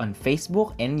follow us on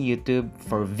Facebook and YouTube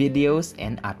for videos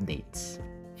and updates.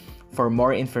 For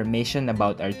more information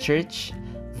about our church,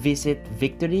 visit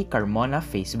Victory Carmona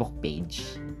Facebook page.